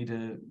things. We need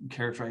to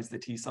characterize the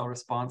T cell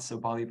response. So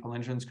Bali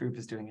Palinjan's group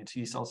is doing a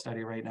T cell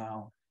study right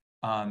now.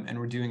 And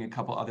we're doing a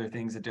couple other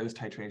things, a dose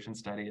titration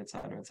study, et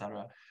cetera, et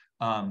cetera.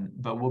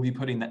 But we'll be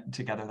putting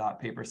together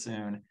that paper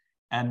soon.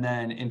 And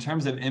then in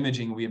terms of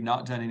imaging, we have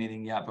not done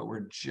anything yet, but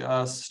we're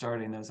just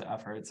starting those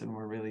efforts, and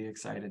we're really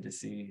excited to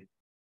see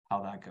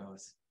how that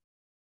goes.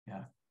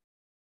 Yeah.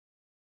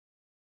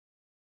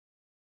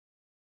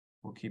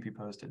 We'll keep you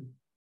posted.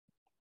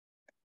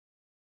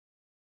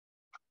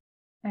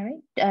 All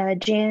right.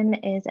 Jan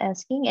is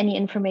asking, any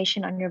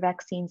information on your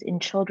vaccines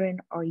in children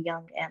or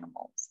young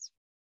animals?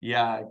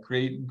 Yeah,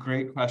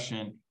 great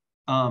question.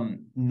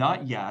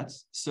 Not yet.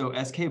 So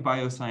SK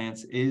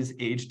Bioscience is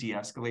age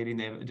de-escalating.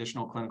 They have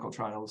additional clinical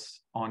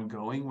trials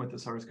ongoing with the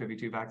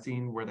SARS-CoV-2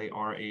 vaccine where they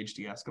are age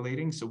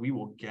de-escalating. So we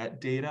will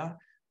get data,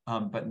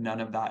 but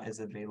none of that is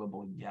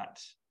available yet.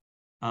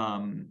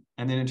 And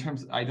then in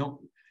terms,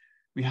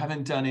 we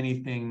haven't done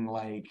anything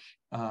like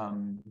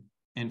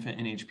infant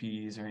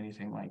NHPs or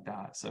anything like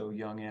that. So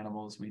young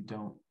animals, we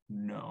don't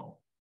know.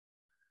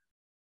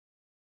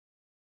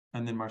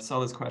 And then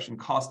Marcella's question,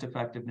 cost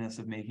effectiveness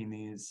of making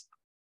these.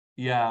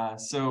 Yeah,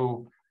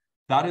 so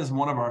that is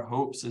one of our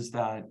hopes is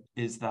that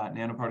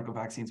nanoparticle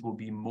vaccines will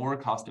be more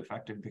cost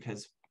effective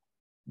because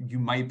you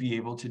might be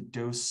able to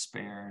dose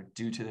spare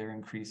due to their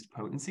increased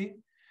potency.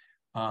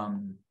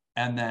 And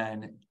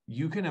then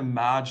you can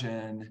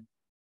imagine,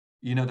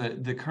 you know,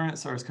 the current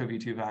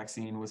SARS-CoV-2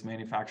 vaccine was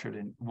manufactured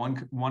in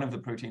one of the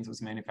proteins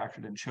was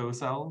manufactured in CHO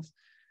cells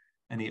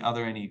and the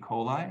other in E.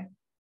 coli.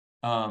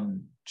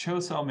 CHO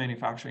cell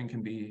manufacturing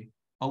can be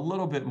a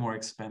little bit more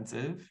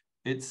expensive.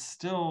 It's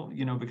still,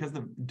 you know, because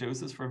the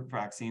doses for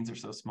vaccines are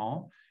so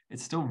small,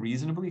 it's still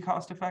reasonably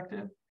cost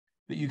effective,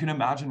 but you can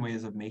imagine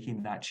ways of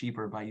making that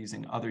cheaper by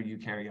using other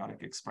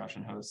eukaryotic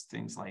expression hosts,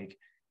 things like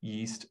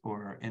yeast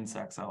or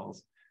insect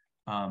cells.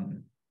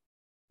 And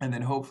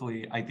then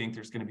hopefully, I think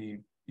there's going to be,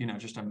 you know,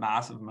 just a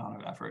massive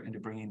amount of effort into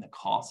bringing the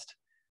cost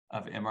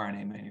of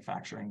mRNA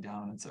manufacturing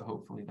down. And so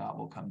hopefully that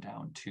will come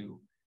down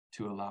to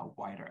allow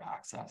wider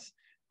access.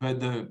 But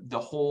the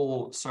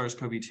whole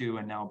SARS-CoV-2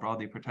 and now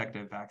broadly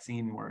protective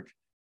vaccine work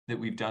that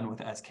we've done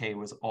with SK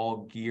was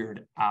all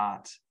geared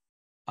at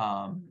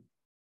low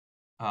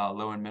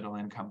and middle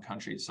income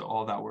countries. So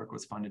all that work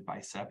was funded by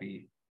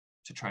CEPI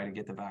to try to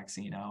get the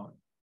vaccine out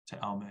to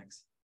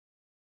LMICs.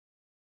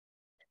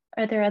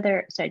 Are there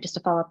other, sorry, just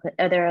to follow up,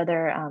 are there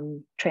other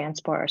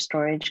transport or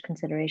storage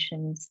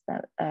considerations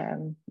that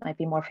might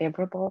be more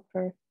favorable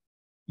for?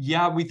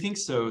 Yeah, we think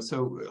so.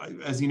 So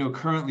as you know,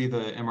 currently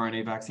the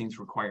mRNA vaccines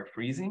require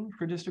freezing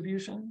for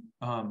distribution,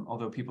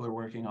 although people are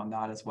working on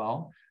that as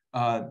well.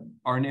 Our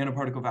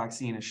nanoparticle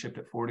vaccine is shipped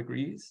at 4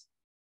 degrees,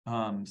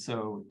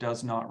 so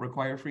does not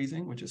require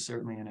freezing, which is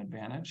certainly an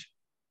advantage.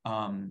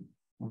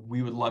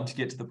 We would love to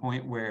get to the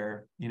point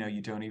where, you know,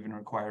 you don't even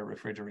require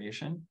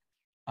refrigeration.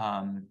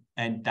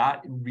 And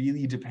that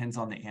really depends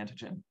on the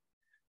antigen.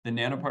 The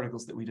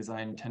nanoparticles that we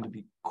design tend to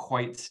be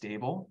quite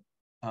stable.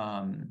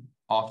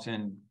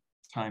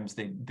 Oftentimes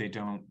they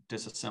don't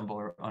disassemble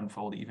or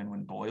unfold even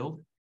when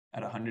boiled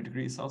at 100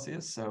 degrees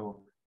Celsius.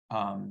 So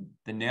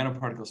the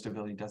nanoparticle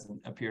stability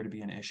doesn't appear to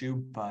be an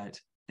issue, but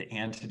the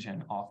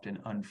antigen often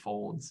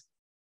unfolds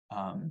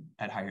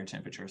at higher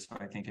temperatures. So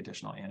I think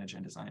additional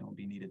antigen design will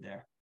be needed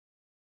there.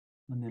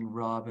 And then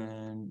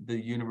Robin, the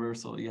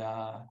universal,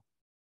 yeah.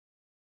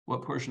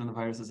 What portion of the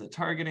virus is it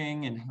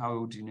targeting, and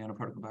how do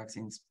nanoparticle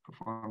vaccines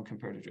perform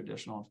compared to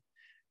traditional?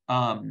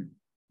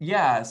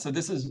 Yeah, so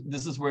this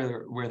is where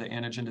the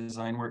antigen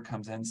design work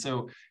comes in.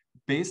 So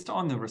based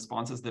on the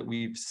responses that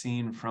we've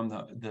seen from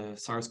the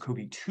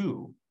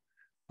SARS-CoV-2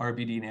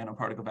 RBD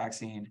nanoparticle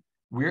vaccine,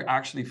 we're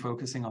actually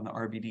focusing on the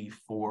RBD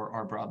for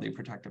our broadly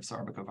protective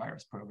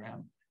sarbecovirus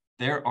program.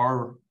 There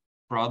are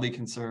broadly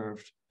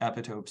conserved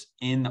epitopes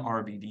in the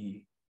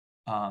RBD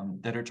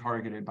that are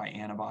targeted by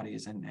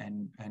antibodies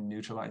and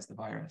neutralize the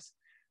virus.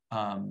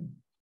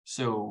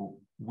 So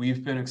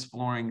we've been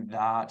exploring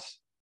that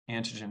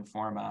antigen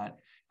format.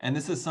 And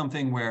this is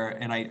something where,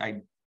 and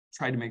I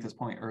tried to make this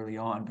point early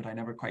on, but I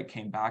never quite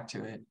came back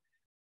to it.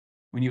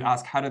 When you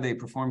ask how do they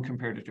perform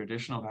compared to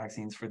traditional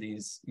vaccines for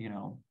these, you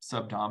know,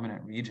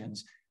 subdominant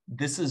regions,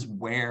 this is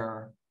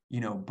where,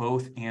 you know,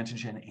 both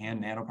antigen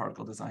and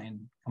nanoparticle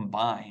design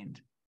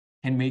combined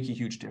can make a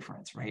huge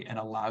difference, right? And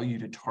allow you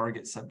to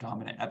target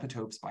subdominant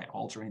epitopes by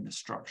altering the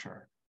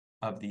structure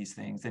of these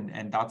things.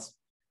 And that's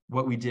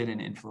what we did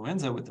in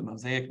influenza with the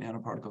mosaic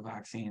nanoparticle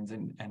vaccines.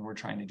 And we're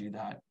trying to do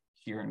that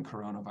here in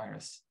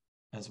coronavirus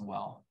as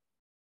well.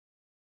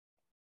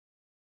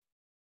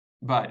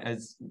 But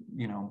as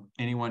you know,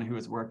 anyone who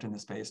has worked in the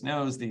space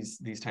knows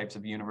these types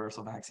of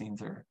universal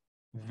vaccines are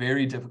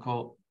very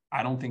difficult.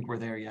 I don't think we're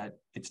there yet.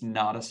 It's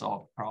not a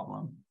solved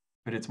problem,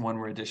 but it's one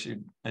where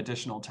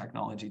additional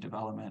technology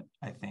development,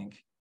 I think,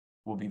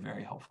 will be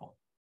very helpful.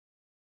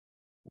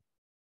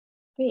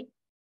 Great.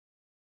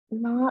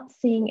 not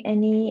seeing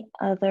any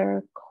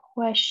other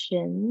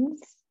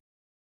questions.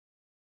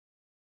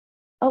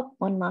 Oh,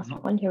 one last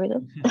one. Here we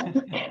go.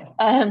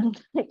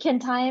 Can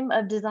time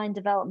of design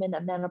development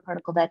of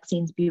nanoparticle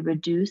vaccines be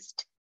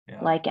reduced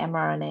like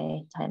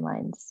mRNA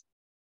timelines?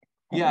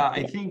 Yeah,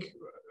 I think,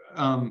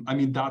 I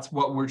mean, that's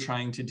what we're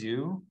trying to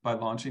do by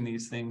launching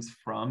these things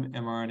from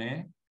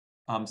mRNA.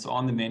 So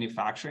on the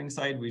manufacturing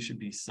side, we should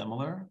be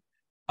similar.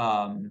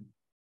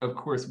 Of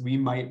course, we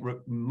might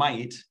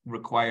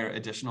require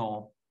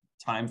additional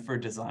time for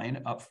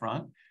design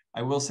upfront.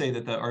 I will say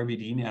that the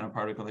RBD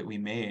nanoparticle that we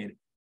made,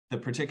 the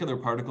particular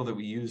particle that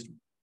we used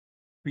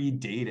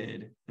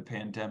predated the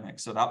pandemic.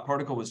 So that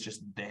particle was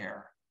just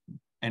there.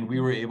 And we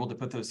were able to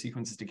put those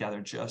sequences together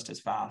just as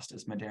fast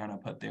as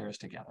Moderna put theirs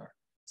together.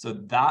 So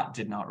that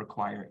did not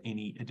require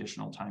any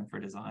additional time for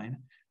design.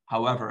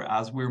 However,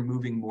 as we're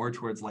moving more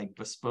towards like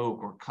bespoke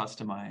or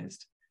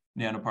customized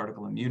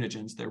nanoparticle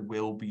immunogens, there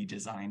will be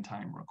design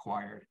time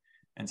required.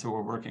 And so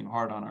we're working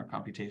hard on our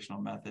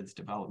computational methods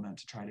development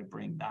to try to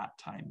bring that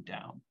time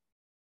down.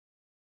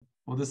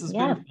 Well, this has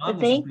been fun.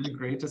 This has been a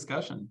great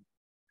discussion.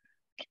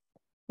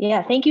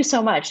 Yeah, thank you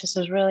so much. This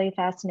was really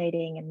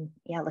fascinating, and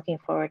yeah, looking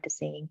forward to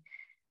seeing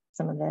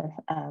some of the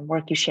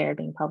work you shared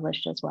being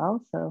published as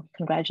well. So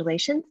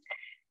congratulations.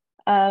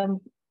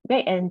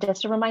 Great, and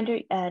just a reminder,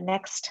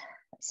 next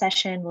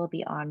session will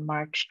be on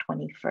March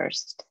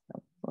 21st.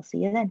 So we'll see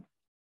you then.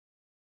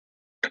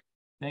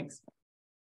 Thanks.